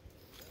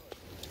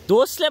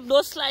 Don't slip,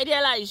 don't slide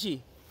here, Laishi.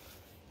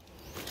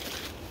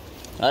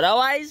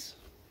 Otherwise,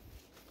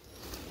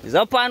 it's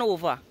up and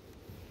over.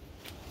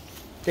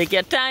 Take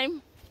your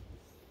time.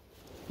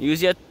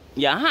 Use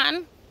your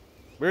hand.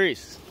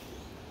 Brace.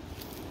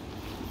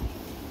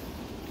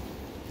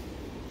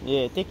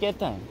 Yeah, take your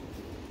time.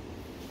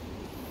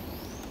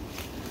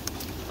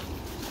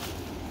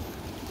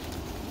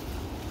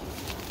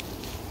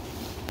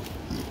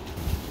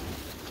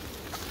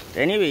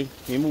 Anyway,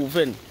 we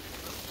moving.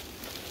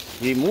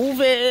 We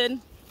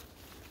moving.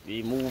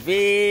 We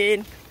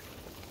moving.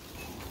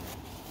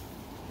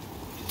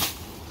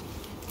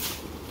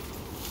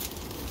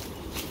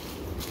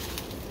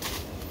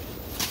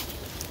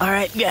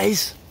 Alright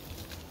guys.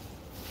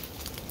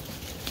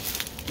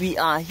 We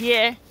are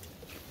here.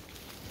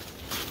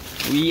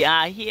 We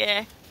are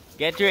here.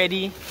 Get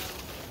ready.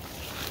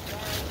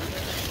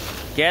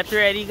 Get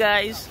ready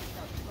guys.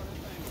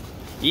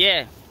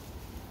 Yeah.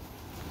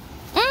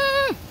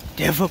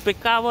 Devil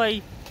pick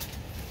away.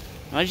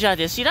 Imagine,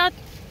 you see that?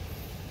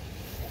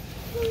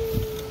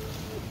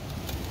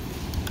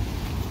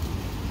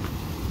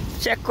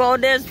 Check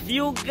out this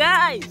view,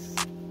 guys.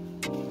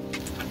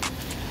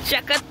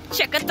 Check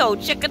it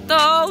out, check it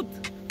out.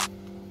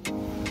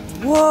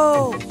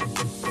 Whoa. I'm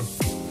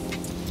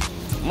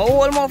gonna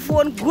hold my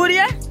phone good,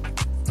 yeah?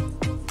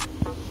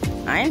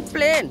 I ain't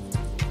playing.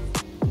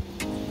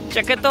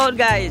 Check it out,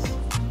 guys.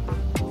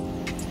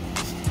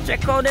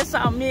 Check out this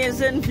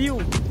amazing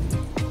view.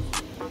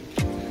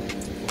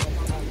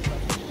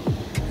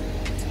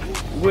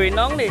 Going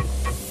on there.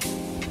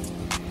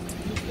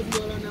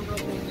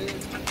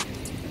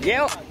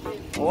 Yeah,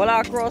 all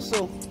across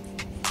so.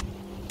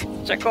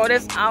 Check out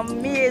this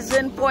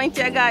amazing point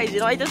here, guys.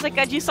 You know, it is like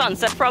a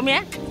sunset from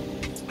here.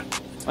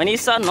 When the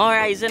sun now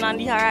rising on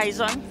the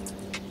horizon.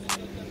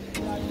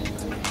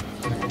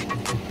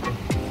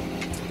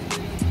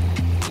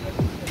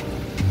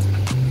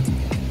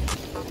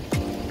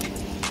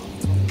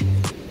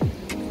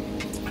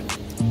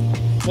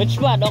 Which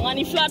flat down and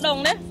the flat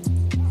down there?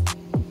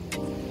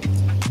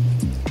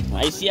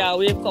 I see a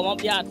wave come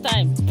up here at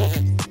time.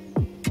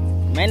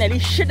 Man, nearly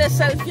shit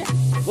herself here.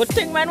 Good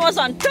thing man was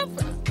on top.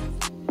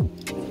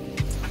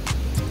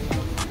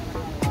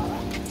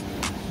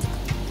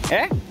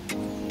 Eh?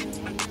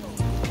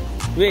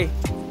 Wait.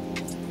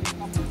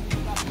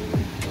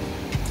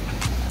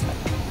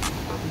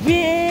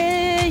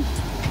 Wait.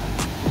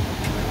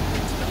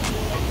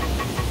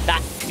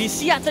 That this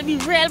here to be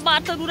real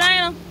bad to do that,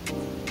 you know?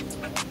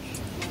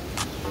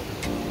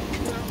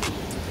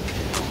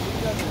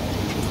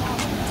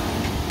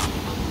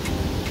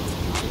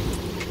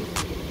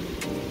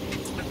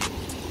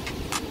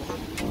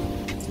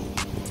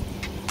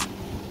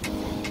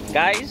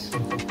 Guys,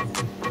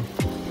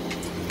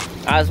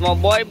 as my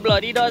boy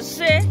Bloody does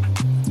say,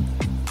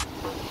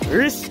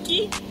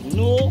 risky,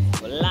 no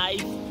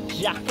life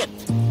jacket.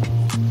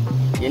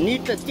 You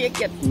need to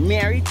take it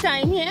merry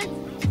time here.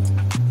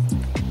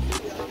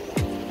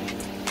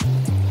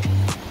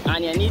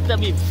 And you need to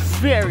be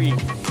very,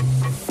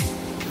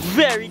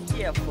 very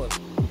careful.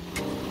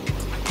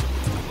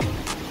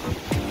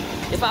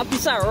 If a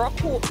piece of rock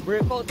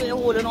break out that you're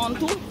holding on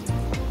to,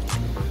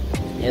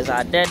 you're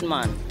a dead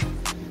man.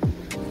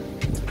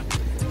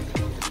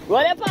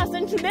 What are you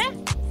passing through there?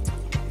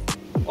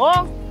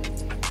 Oh!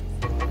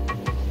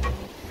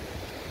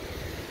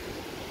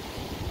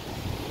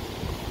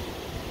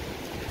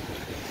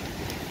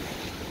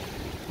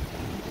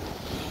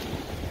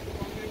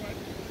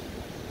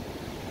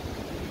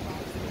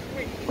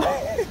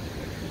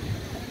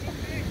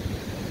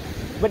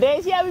 But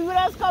they see how people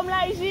just come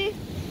like see?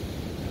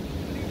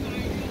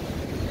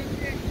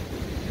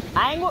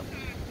 I ain't go.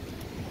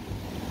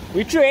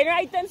 We train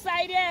right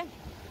inside here.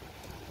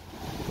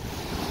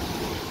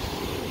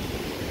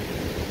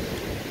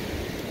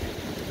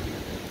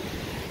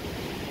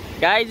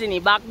 Guys, in the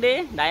back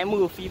there, that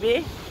Murphy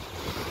Bay,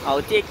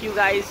 I'll take you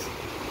guys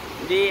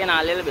there in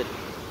a little bit.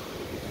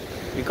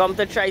 We come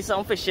to try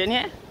some fishing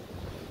here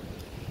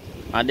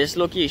at this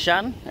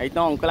location. Right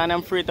now, Uncle and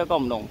them free to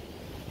come down.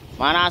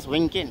 Man ass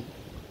winking.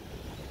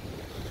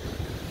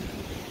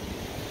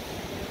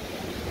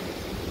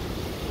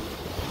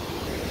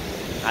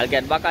 I'll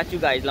get back at you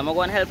guys. Let me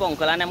go and help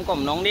Uncle and them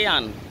come down there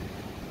and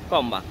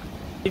come back.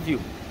 View.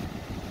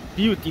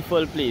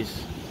 Beautiful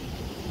place.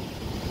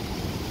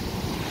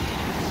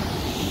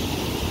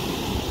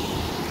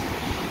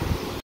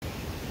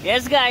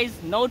 Yes guys,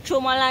 now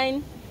throw my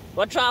line,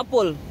 go try to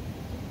pull.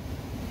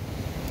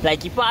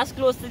 Like he pass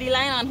close to the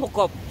line and hook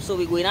up. So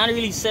we're going to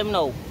release him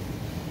now.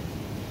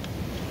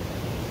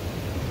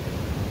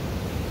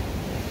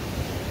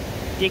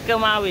 Take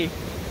him away.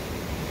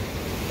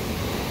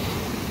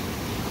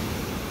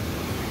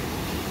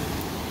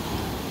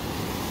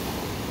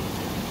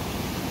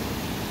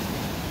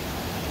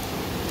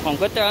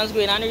 Uncle Terrence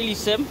going and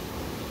release him.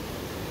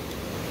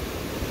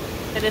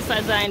 This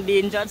is an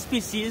endangered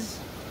species.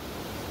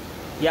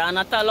 You are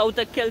not allowed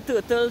to kill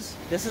turtles.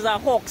 This is a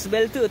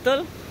hawksbill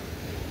turtle.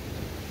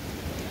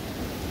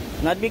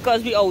 Not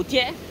because we out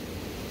here.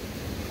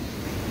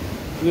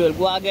 We will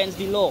go against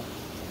the law.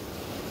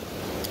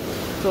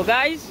 So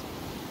guys,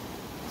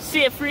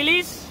 safe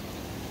release.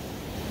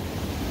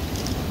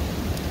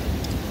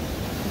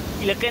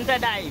 He's looking to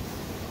dive.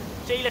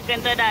 So he's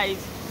looking to dive.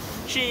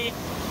 3,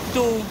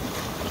 2,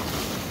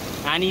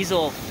 and he's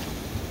off.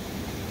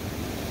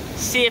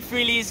 Safe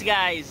release,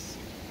 guys.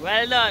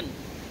 Well done.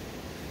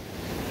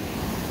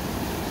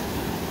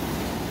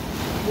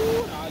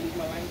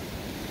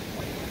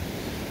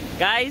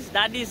 Guys,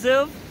 that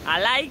deserve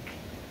a like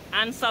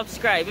and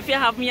subscribe. If you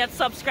haven't yet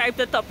subscribed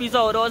to Tuppy's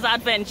Outdoors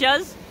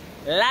Adventures,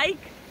 like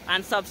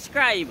and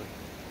subscribe.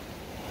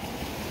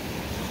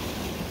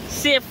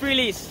 Safe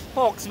release,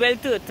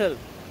 hawksbill turtle.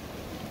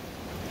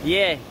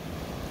 Yeah.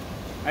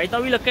 Right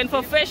now we're looking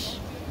for fish.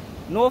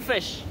 No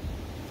fish.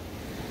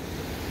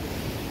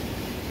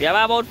 We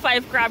have about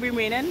 5 crab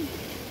remaining.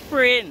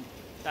 Praying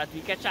that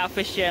we catch our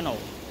fish here now.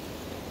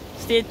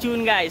 Stay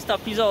tuned, guys.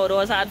 Tuppy's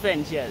Outdoors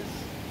Adventures.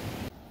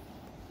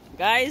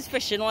 Guys,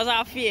 fishing was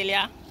a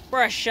failure.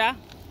 Pressure.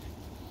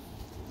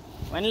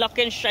 When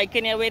looking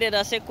striking here, we did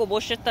say Kobo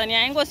shit on you. I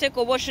ain't gonna say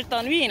Kobo shit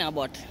on we,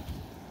 but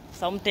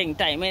something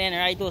timing and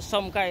right or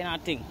some kind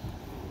of thing.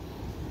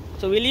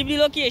 So we leave the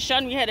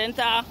location, we head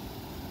into a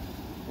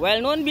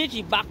well-known beach,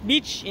 the back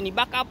beach in the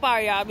back of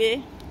Paria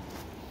Bay,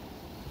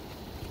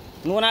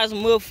 known as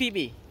Murphy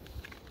Bay.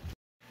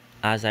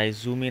 As I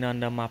zoom in on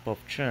the map of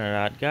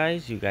Trinidad,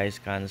 guys, you guys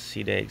can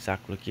see the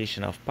exact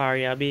location of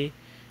Paria Bay,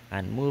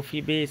 and Murphy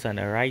Bay is on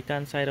the right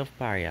hand side of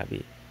Paria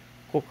Bay.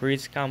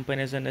 Cookridge Camping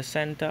is in the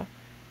center,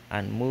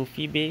 and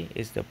Murphy Bay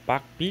is the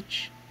back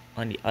beach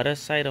on the other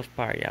side of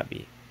Paria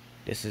Bay.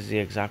 This is the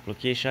exact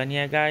location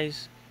here,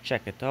 guys.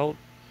 Check it out.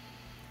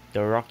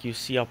 The rock you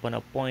see up on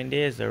a point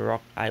there is the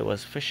rock I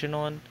was fishing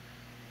on.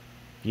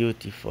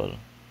 Beautiful.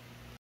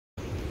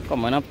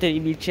 Coming up to the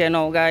beach here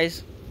now,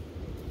 guys.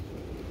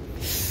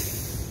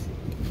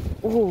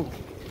 Ooh.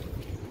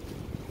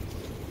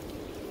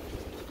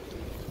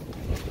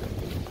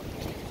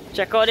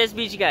 Check out this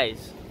beach,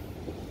 guys.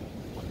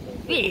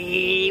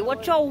 Hey,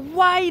 watch how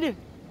wide.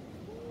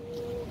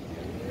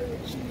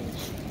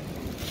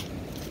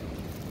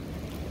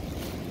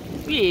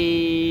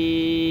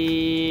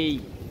 Hey.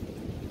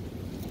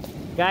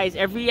 Guys,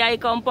 every I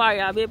come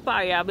Paria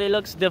Bay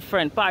looks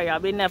different. Paria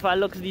Bay never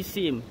looks the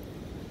same.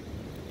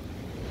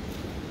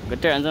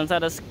 Good turns inside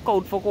the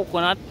scout for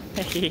coconut.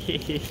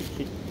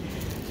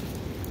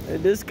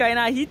 This kind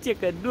of heat, you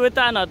could do it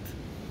or not.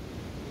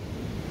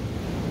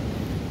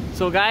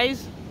 So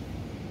guys,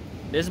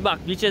 this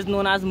back beach is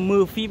known as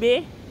Murphy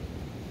Bay.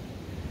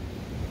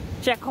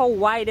 Check how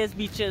wide this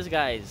beach is,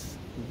 guys.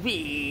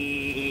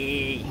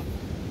 Wee.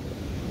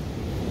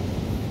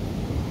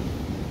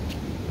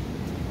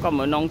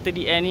 Coming on to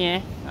the end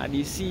here at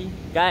the sea,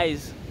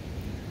 guys.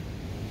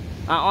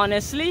 And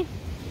honestly,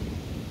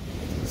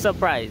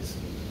 surprised.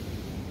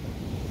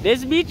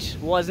 This beach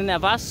was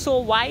never so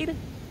wide.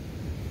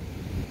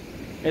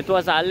 It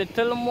was a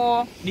little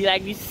more,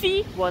 like the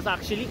sea was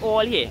actually all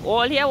here.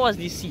 All here was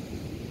the sea.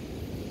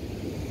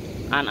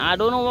 And I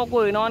don't know what's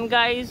going on,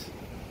 guys.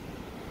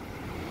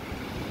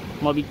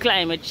 Maybe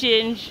climate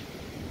change,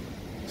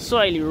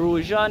 soil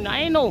erosion,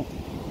 I know.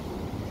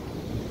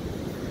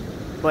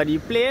 But the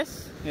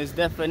place is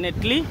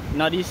definitely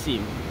not the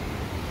same.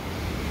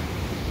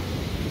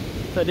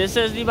 So this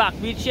is the back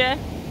beach here.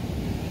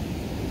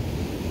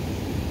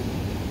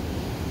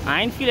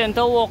 I ain't feeling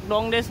to walk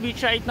down this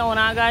beach right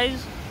now,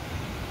 guys.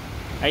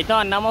 Right now,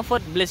 I'm a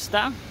foot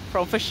blister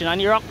from fishing on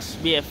the rocks,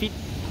 bare feet.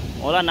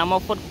 All on my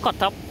foot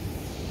cut up.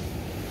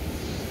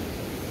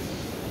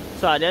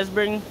 So I just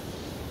bring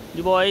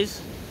the boys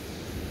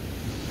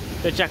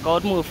to check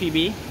out Murphy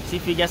Bay, see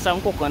if we get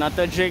some coconut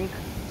to drink.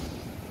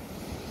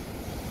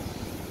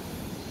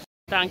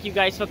 Thank you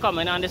guys for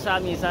coming on this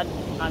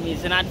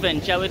amazing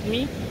adventure with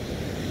me.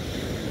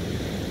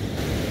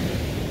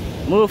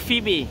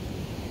 Murphy Bay,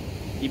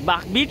 the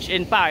back beach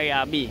in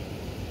Paria Bay.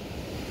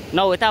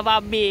 Now it have a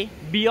bay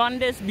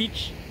beyond this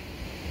beach,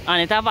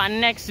 and it have a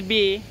next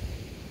bay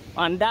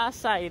on that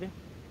side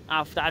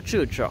after a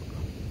church rock.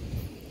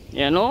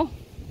 You know?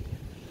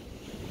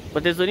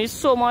 But there's only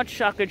so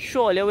much I could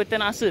show you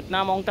within a certain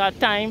amount of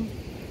time.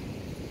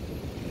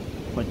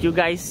 But you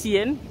guys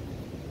seeing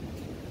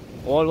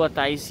all what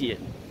I see.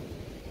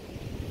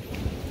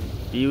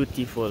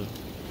 Beautiful.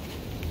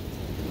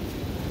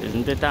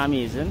 Isn't it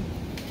amazing?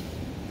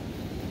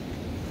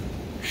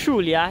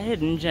 Truly a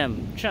hidden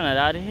gem.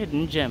 Trinidad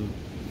hidden gem.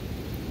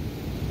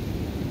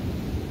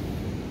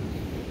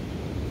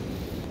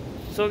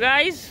 So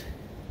guys,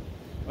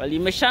 well, the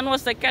mission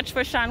was to catch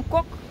fish and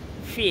cook.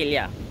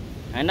 Failure.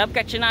 I ended up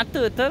catching a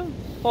turtle,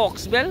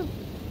 hawksbill,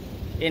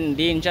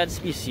 endangered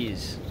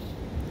species.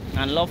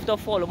 And love to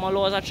follow my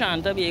laws at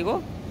Trinidad and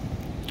Tobago.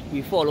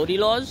 We follow the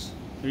laws,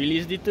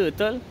 release the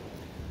turtle,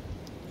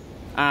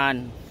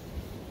 and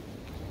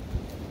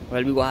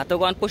well, we have to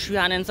go and push we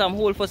hand in some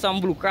hole for some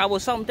blue crab or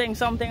something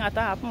had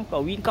to happen,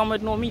 because we come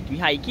with no meat, we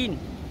hiking.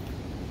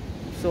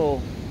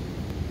 So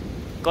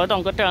Got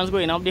Uncle Terrence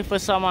going up there for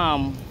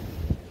some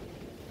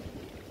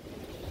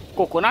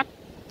coconut.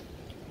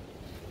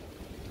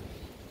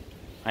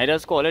 I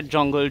just call it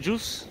jungle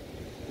juice.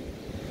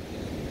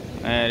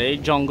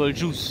 Jungle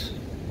juice.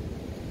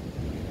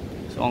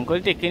 So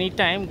Uncle taking his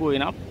time,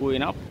 going up. We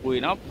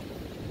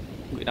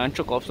done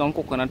chuck off some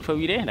coconut for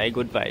we there. Like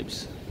good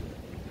vibes.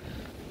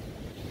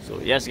 So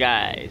yes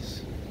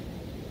guys.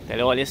 Tell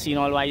you all you seen,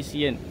 all what you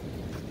seeing.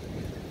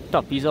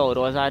 Toppy's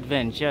Outdoors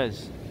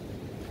Adventures.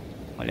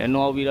 Well, you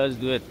know how we just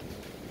do it.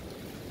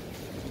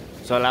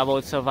 It's all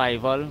about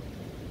survival,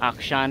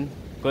 action,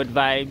 good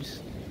vibes,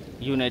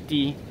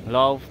 unity,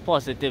 love,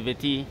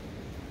 positivity,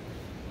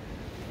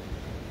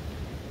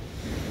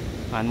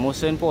 and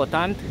most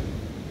important,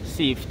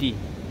 safety.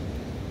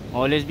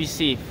 Always be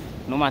safe.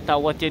 No matter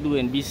what you're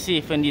doing, be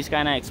safe in these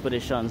kind of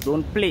expeditions.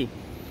 Don't play.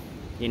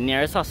 The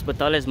nearest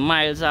hospital is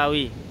miles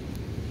away.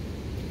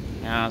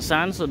 You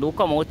understand? So don't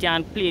come out here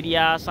and play the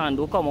ass, and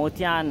don't come out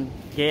here and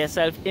get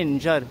yourself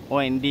injured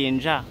or in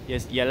danger.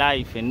 Your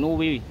life in no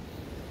way.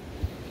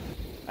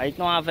 Right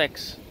now,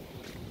 Avex.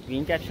 We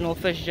ain't catch no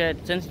fish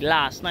yet since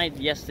last night.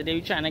 Yesterday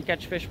we trying to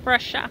catch fish.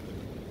 Pressure.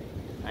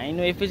 I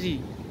know if it's the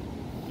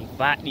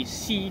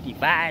sea, the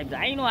vibes.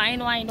 I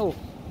know.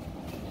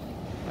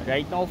 But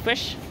right now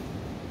fish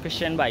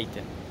and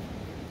biting.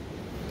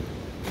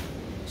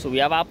 So we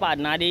have our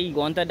partner there. He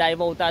going to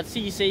dive out at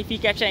sea. Say if he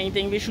catch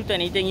anything, we shoot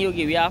anything, he'll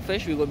give you a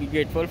fish. We go be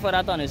grateful for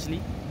that,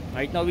 honestly.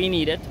 Right now we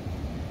need it.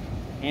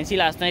 And see,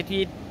 last night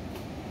we ate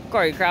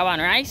curry crab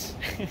and rice.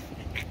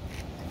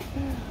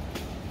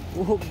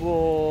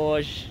 Oh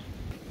gosh.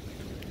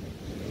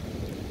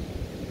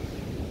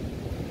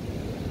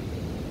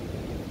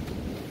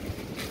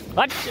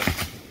 What?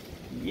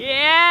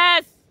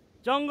 Yes!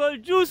 Jungle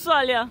juice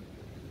all ya.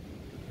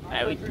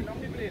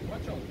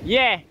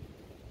 Yeah.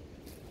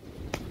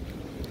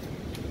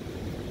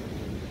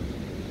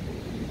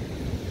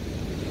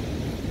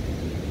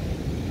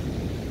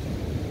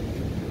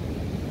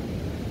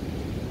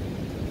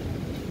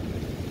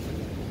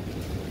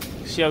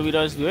 See how we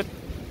just do it?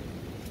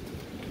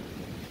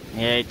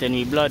 Yeah, it's in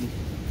me blood.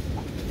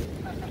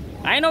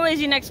 I know where's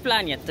the next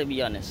plan yet, to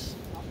be honest.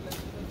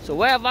 So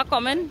wherever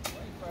coming,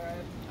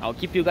 I'll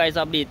keep you guys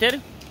updated.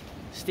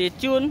 Stay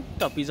tuned.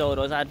 Toppy's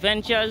Outdoors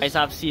Adventures. You guys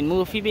have seen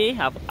Murphy Bay.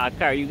 I'll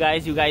carry you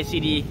guys. You guys see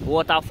the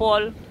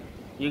waterfall.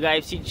 You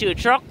guys see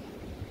Church Rock.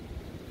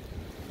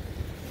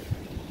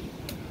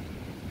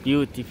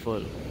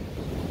 Beautiful.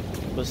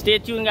 So stay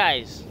tuned,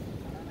 guys.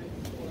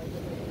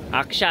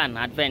 Action,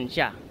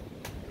 adventure.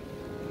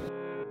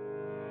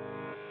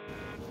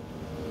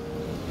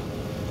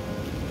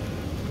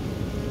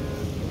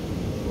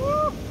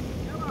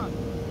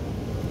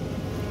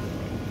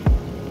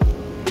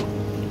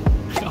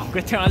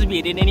 Uncle Terrence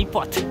bathing in the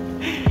pot.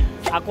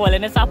 I call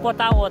it a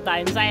pot of water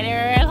inside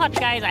there, real hot,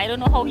 guys. I don't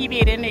know how he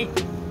bathing it.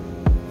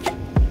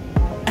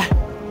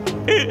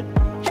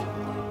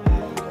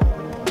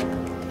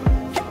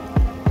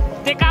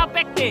 Take out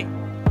back there.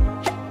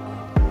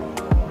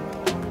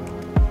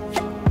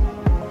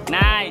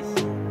 Nice.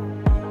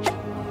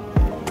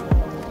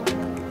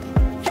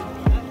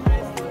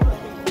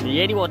 You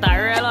hear the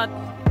water real hot.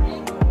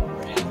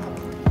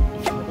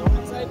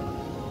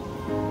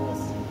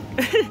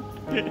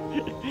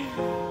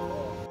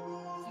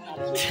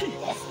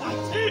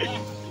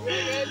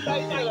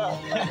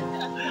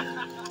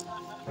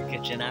 We're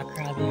catching our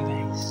crab here,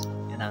 guys,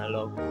 in our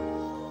log.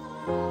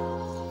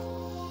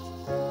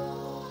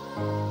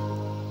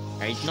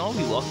 Right now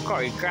we walk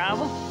curry crab.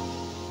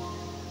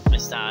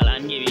 Mr.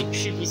 Alan gave me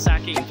 3 pieces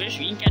of kingfish.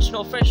 We didn't catch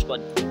no fish,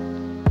 but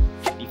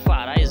the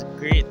father is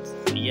great.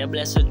 We get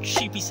blessed with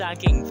 3 pieces of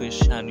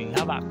kingfish, and we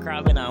have a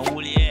crab in our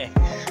whole year.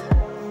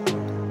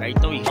 Right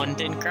now we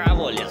hunting crab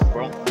all year,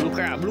 bro. Blue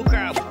crab, blue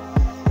crab.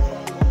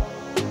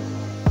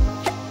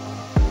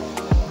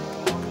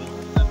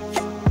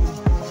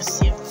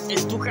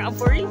 It's 2 crab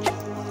for you?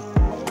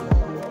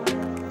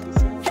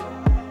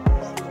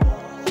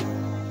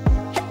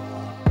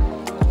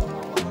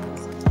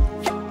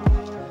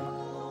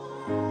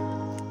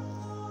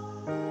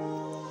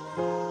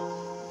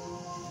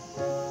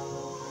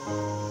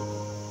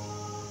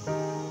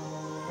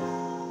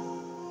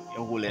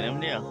 You're holding them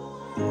there?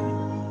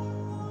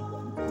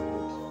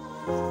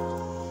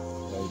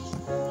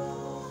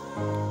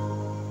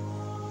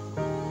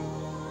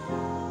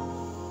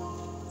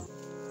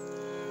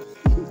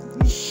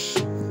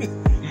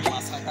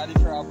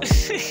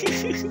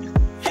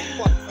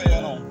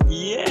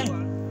 Yeah.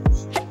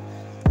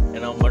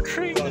 And on my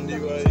tree.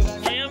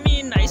 Yeah, I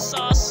mean, nice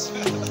sauce.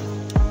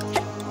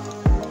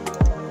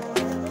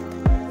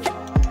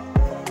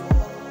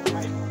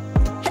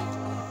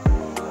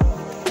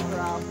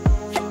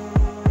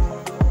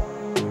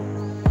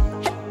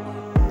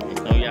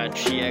 Now we are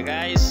cheer,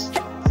 guys.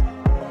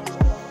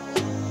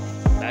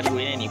 Not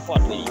going any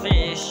pot with the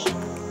fish.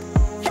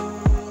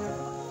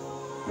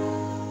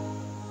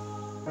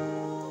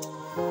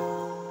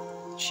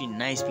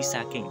 Nice piece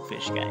of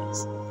kingfish,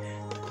 guys.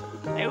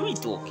 Hey, we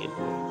talking?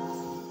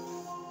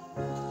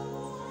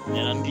 You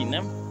done clean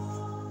them?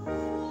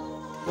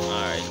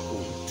 Alright,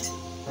 cool.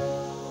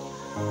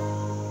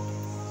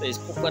 So it's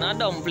coconut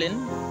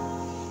dumpling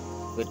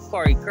with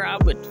curry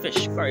crab with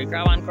fish. Curry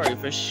crab and curry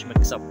fish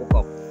mix up, cook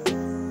up.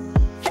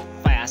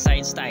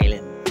 Fireside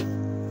styling.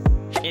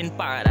 In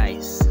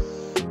paradise.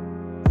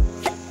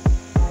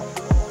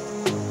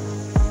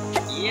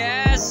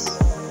 Yes!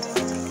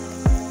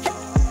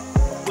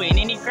 Put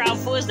in the crab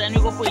first, then we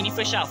go put in the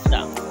fish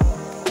after.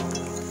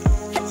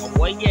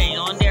 Boy getting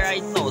on there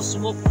right now.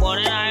 Smoke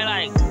burning I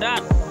like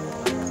that.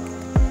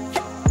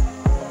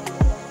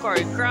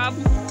 Curry crab.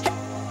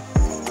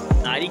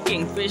 Now the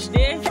kingfish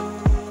there.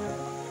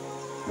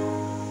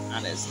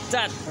 And it's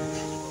that.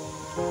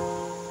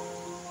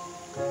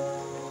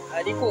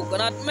 And the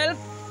coconut milk.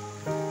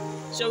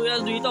 So we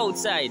just do it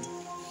outside.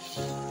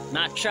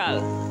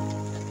 Natural.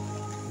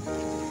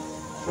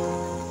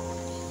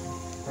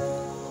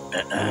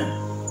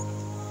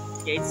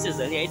 Yeah, it's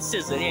sizzle, yeah, it's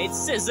sizzle, yeah, it's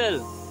sizzle.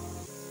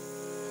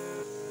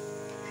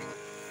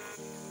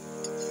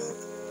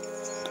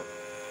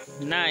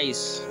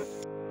 Nice.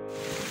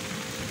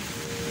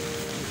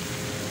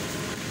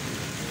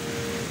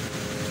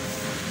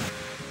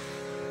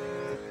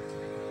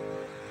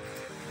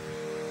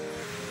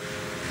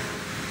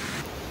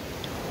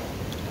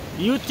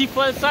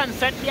 Beautiful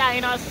sunset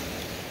behind us.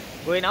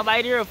 Going up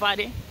by the river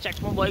there.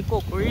 Check my boy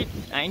Coco Reed.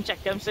 I ain't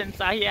checked him since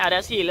I here. I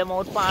just heal him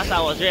out past.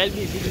 I was real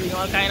busy doing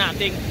all kind of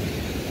things.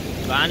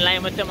 Go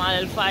online with him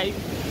on L5.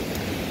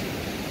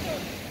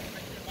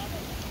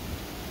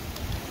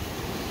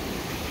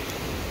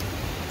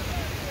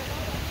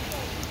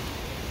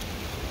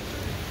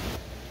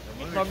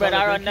 My brother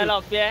run the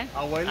up here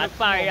at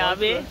Paria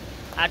Bay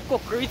at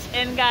Coco Reed's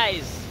Inn,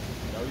 guys.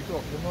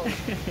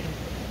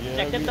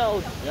 Check it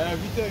out. Yeah,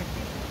 everything.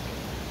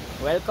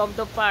 Welcome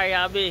to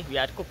Paria Bay. We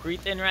are at Coco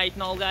Reed's Inn right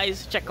now,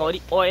 guys. Check out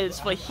the oils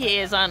for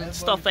hairs and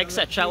stuff,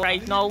 etc.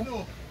 right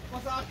now.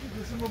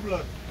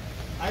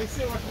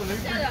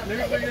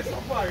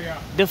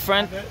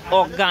 Different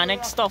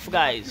organic stuff,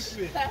 guys.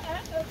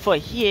 For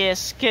hair,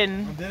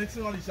 skin,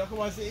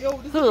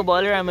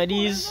 herbal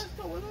remedies.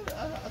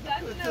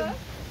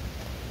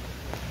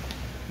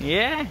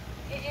 Yeah.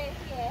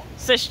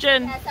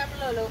 Sistren. Has some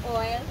lolo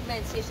oil,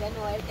 menstruation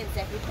oil,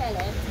 insect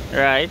repellent.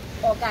 Right.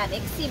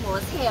 Organic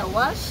Simo's hair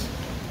wash.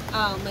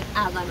 With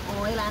argan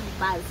oil and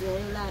basil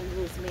and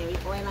rosemary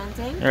oil and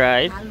things.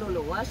 Right. And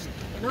lolo wash.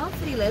 You know,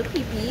 free little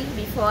pee-pee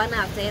before and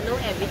after, you know,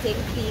 everything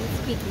clean,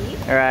 squeaky.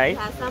 Right. It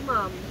has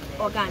some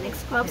organic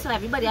scrub, so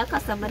everybody are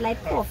accustomed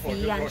like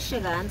coffee and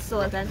sugar and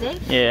salt and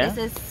things. Yeah.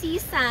 This is sea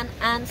sand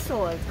and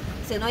salt.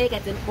 So you know you're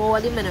getting all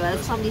the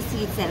minerals from the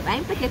sea itself.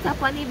 I pick it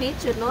up on the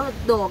beach, you know,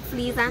 dog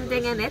fleas and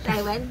thing in it.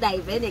 I went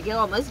diving, it get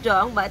almost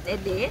drunk, but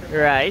it did.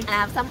 Right. I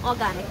have some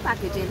organic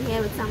packaging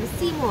here with some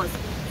sea moss.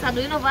 So I'm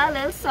doing over a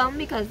little some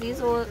because these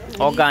are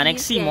Organic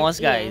sea moss,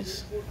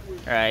 guys.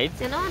 Yeah. Right.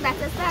 So you know, that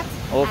is that.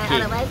 Okay.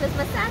 And otherwise it's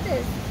my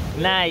status.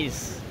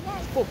 Nice.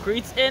 Coco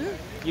Reed's Inn.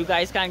 You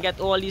guys can get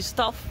all this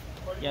stuff.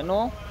 You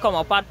know, come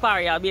up at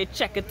Paria Bay,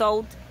 check it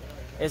out.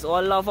 It's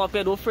all love up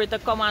here. Don't afraid to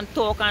come and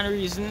talk and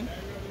reason.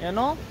 You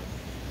know?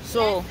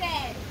 So,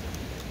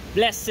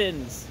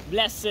 blessings.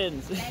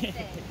 Blessings.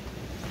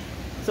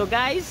 So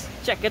guys,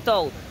 check it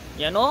out.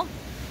 You know?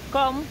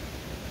 Come.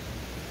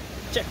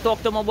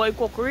 Talk to my boy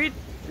Coco Reed.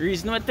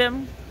 Reason with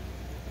him.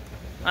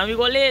 And we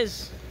go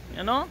laze.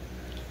 You know?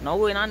 Now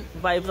going on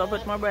vibes up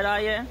with my brother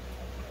here.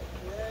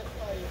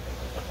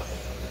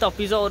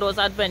 Toppies all those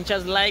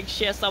adventures. Like,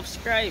 share,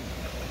 subscribe.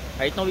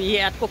 Right now we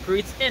here at Coco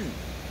Reed's Inn.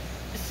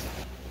 It's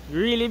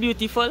really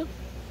beautiful.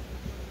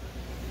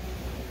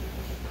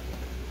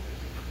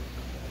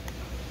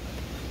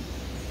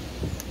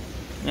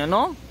 You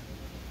know?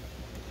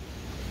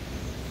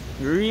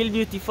 Real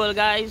beautiful,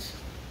 guys.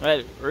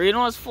 Well, rain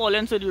was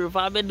falling, so the river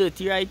a bit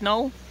dirty right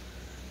now.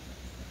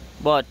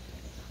 But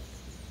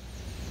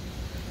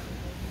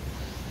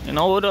you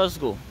know how it does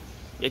go.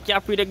 You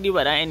can't predict the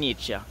weather in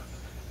nature.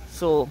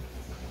 So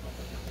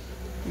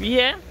we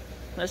here.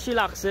 Let's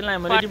relax in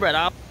line with the bread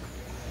up.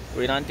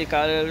 We're gonna take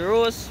a little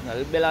roast, a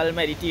little bit of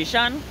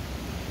meditation.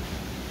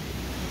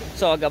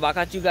 So I'll get back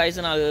at you guys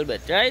in a little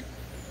bit, right?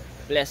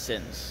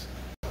 Blessings.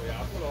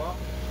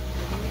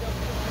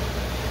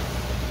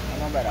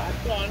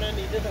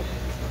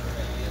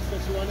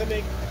 You want to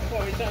make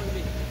porridge and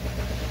meat.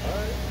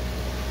 Alright.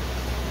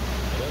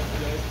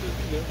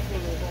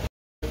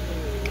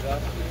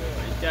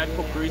 Dad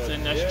Coco Reed's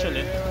Inn, just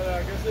chilling. Yeah,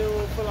 I guess they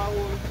will pull out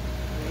one.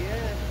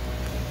 Yeah.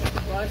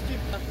 Well, it's cheap.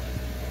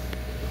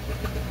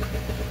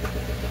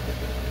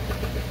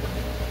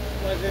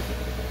 Was it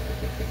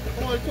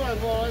all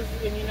 12 hours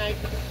in the night?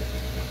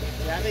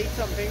 You have to eat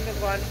something to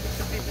go and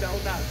sleep down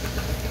that.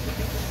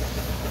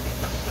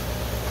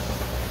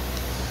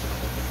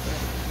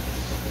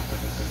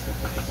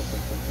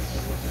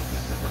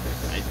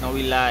 Right now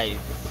we live.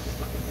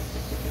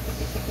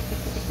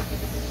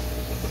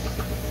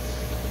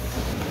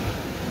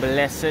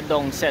 Blessed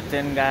dawn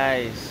setting,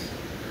 guys.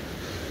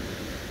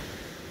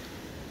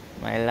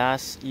 My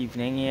last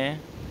evening here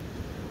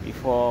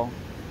before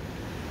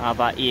I have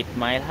an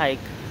 8-mile hike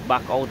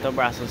back out of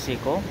Brasso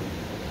Seco.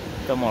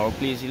 Tomorrow,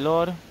 please the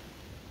Lord.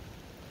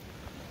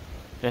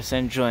 Just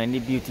enjoying the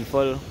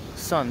beautiful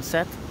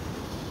sunset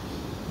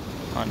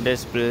on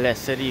this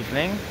blessed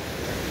evening.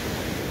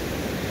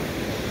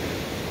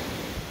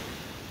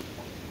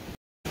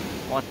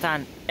 What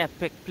an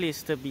epic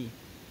place to be.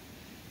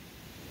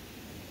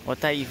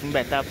 What an even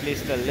better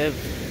place to live.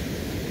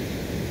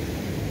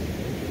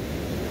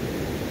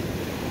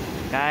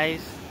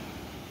 Guys,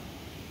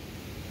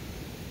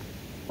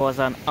 it was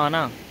an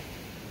honor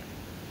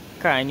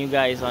carrying you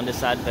guys on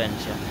this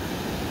adventure.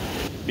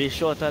 Be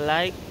sure to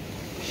like,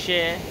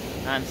 share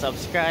and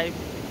subscribe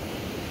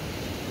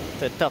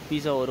to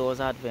Tuppy's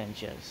Outdoors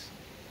Adventures.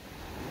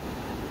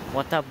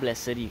 What a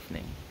blessed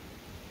evening.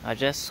 I'm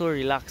just so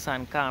relaxed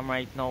and calm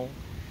right now.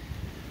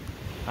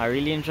 I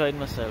really enjoyed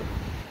myself.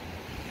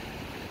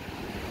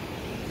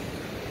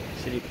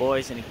 See the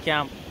boys in the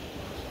camp.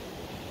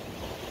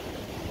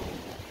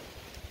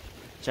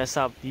 Just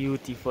a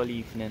beautiful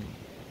evening.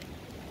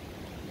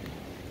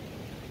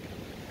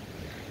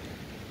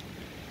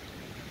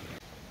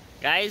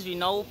 Guys, we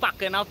now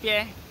packing up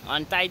here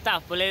on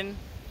tarpaulin.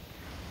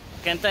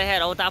 Can to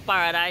head out of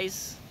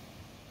Paradise.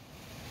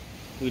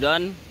 We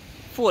done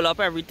fold up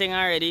everything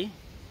already.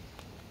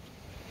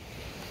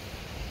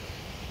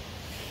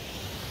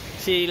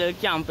 See the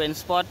little camping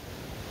spot.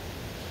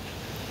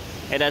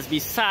 It has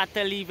been sad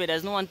to leave.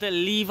 There's no one to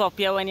leave up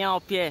here when you're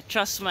up here.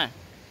 Trust me.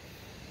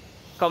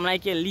 Come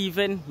like you're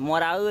leaving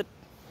Mother Earth,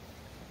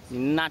 the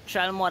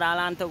natural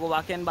motherland, to go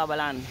back in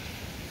Babylon.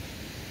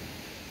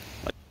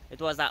 It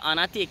was an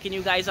honor taking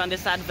you guys on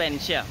this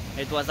adventure.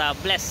 It was a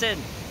blessing.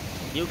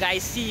 You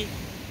guys see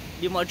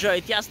the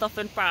majority of stuff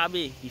in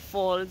Paria. The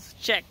falls,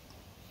 check.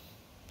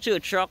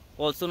 Church Rock,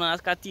 also known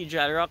as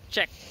Cathedral Rock,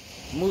 check.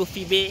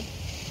 Murphy Bay.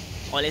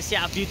 All you see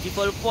a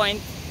beautiful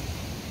point.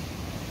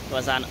 It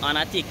was an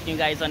honor taking you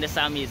guys on this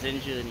amazing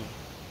journey.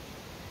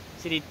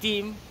 See the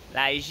team,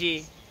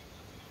 Laiji,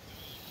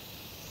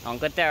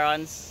 Uncle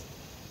Terrence.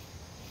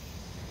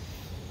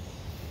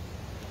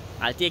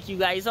 I'll take you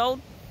guys out.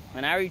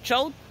 When I reach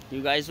out,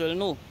 you guys will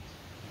know.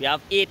 We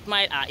have 8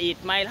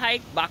 mile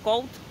hike back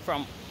out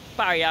from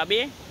Paria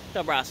Bay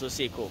to Brasso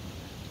Seco.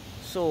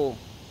 So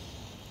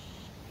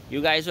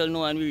you guys will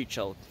know when we reach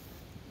out.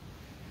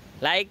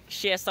 Like,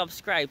 share,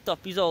 subscribe,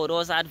 Tuppy's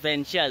Outdoors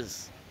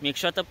Adventures. Make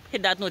sure to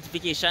hit that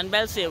notification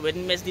bell so you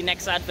wouldn't miss the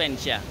next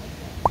adventure.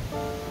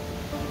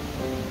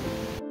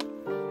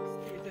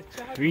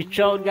 Reach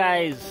out,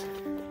 guys.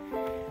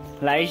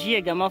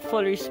 Laiji, give me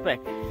full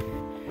respect.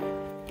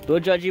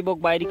 Don't judge a book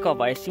by the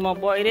cover. You see my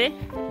boy there?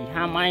 He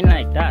have mine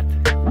like that.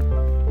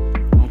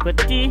 Uncle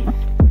T.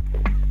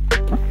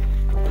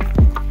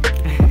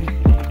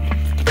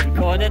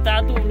 Record the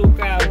tattoo blue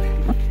crowd.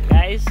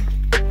 Guys,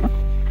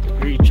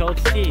 reach out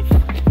safe.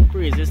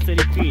 Praises to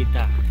the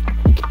Creator.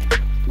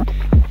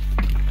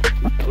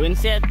 I wouldn't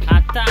say it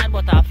a tad,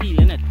 but I'm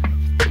feeling it.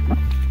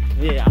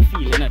 Yeah, I'm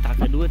feeling it. I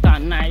could do it a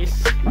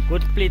nice,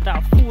 good plate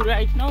of food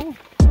right now.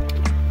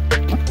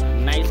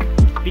 Nice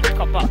big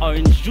cup of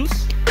orange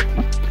juice.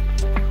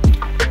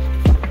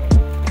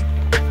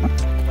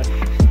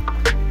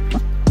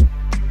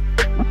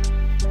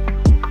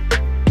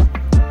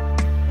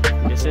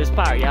 This is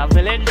Paria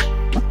village.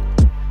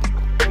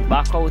 We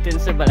back out in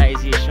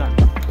civilization.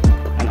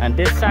 And on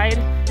this side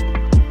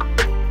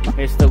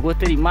is to go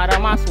to the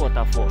Madamas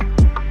waterfall.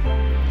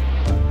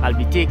 I'll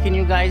be taking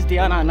you guys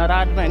there on another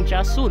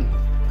adventure soon.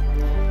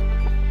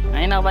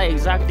 I ain't have an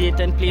exact date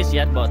and place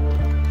yet, but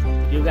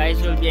you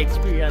guys will be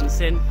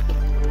experiencing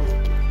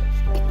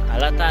a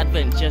lot of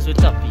adventures with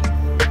Tuppy.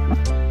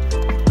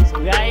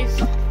 So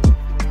guys,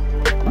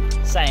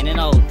 signing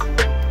out.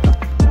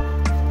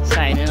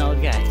 Signing out,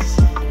 guys.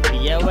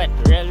 Yeah, wet,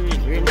 real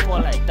rain,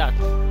 rainfall like that.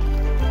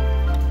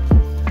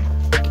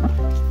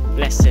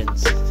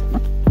 Blessings.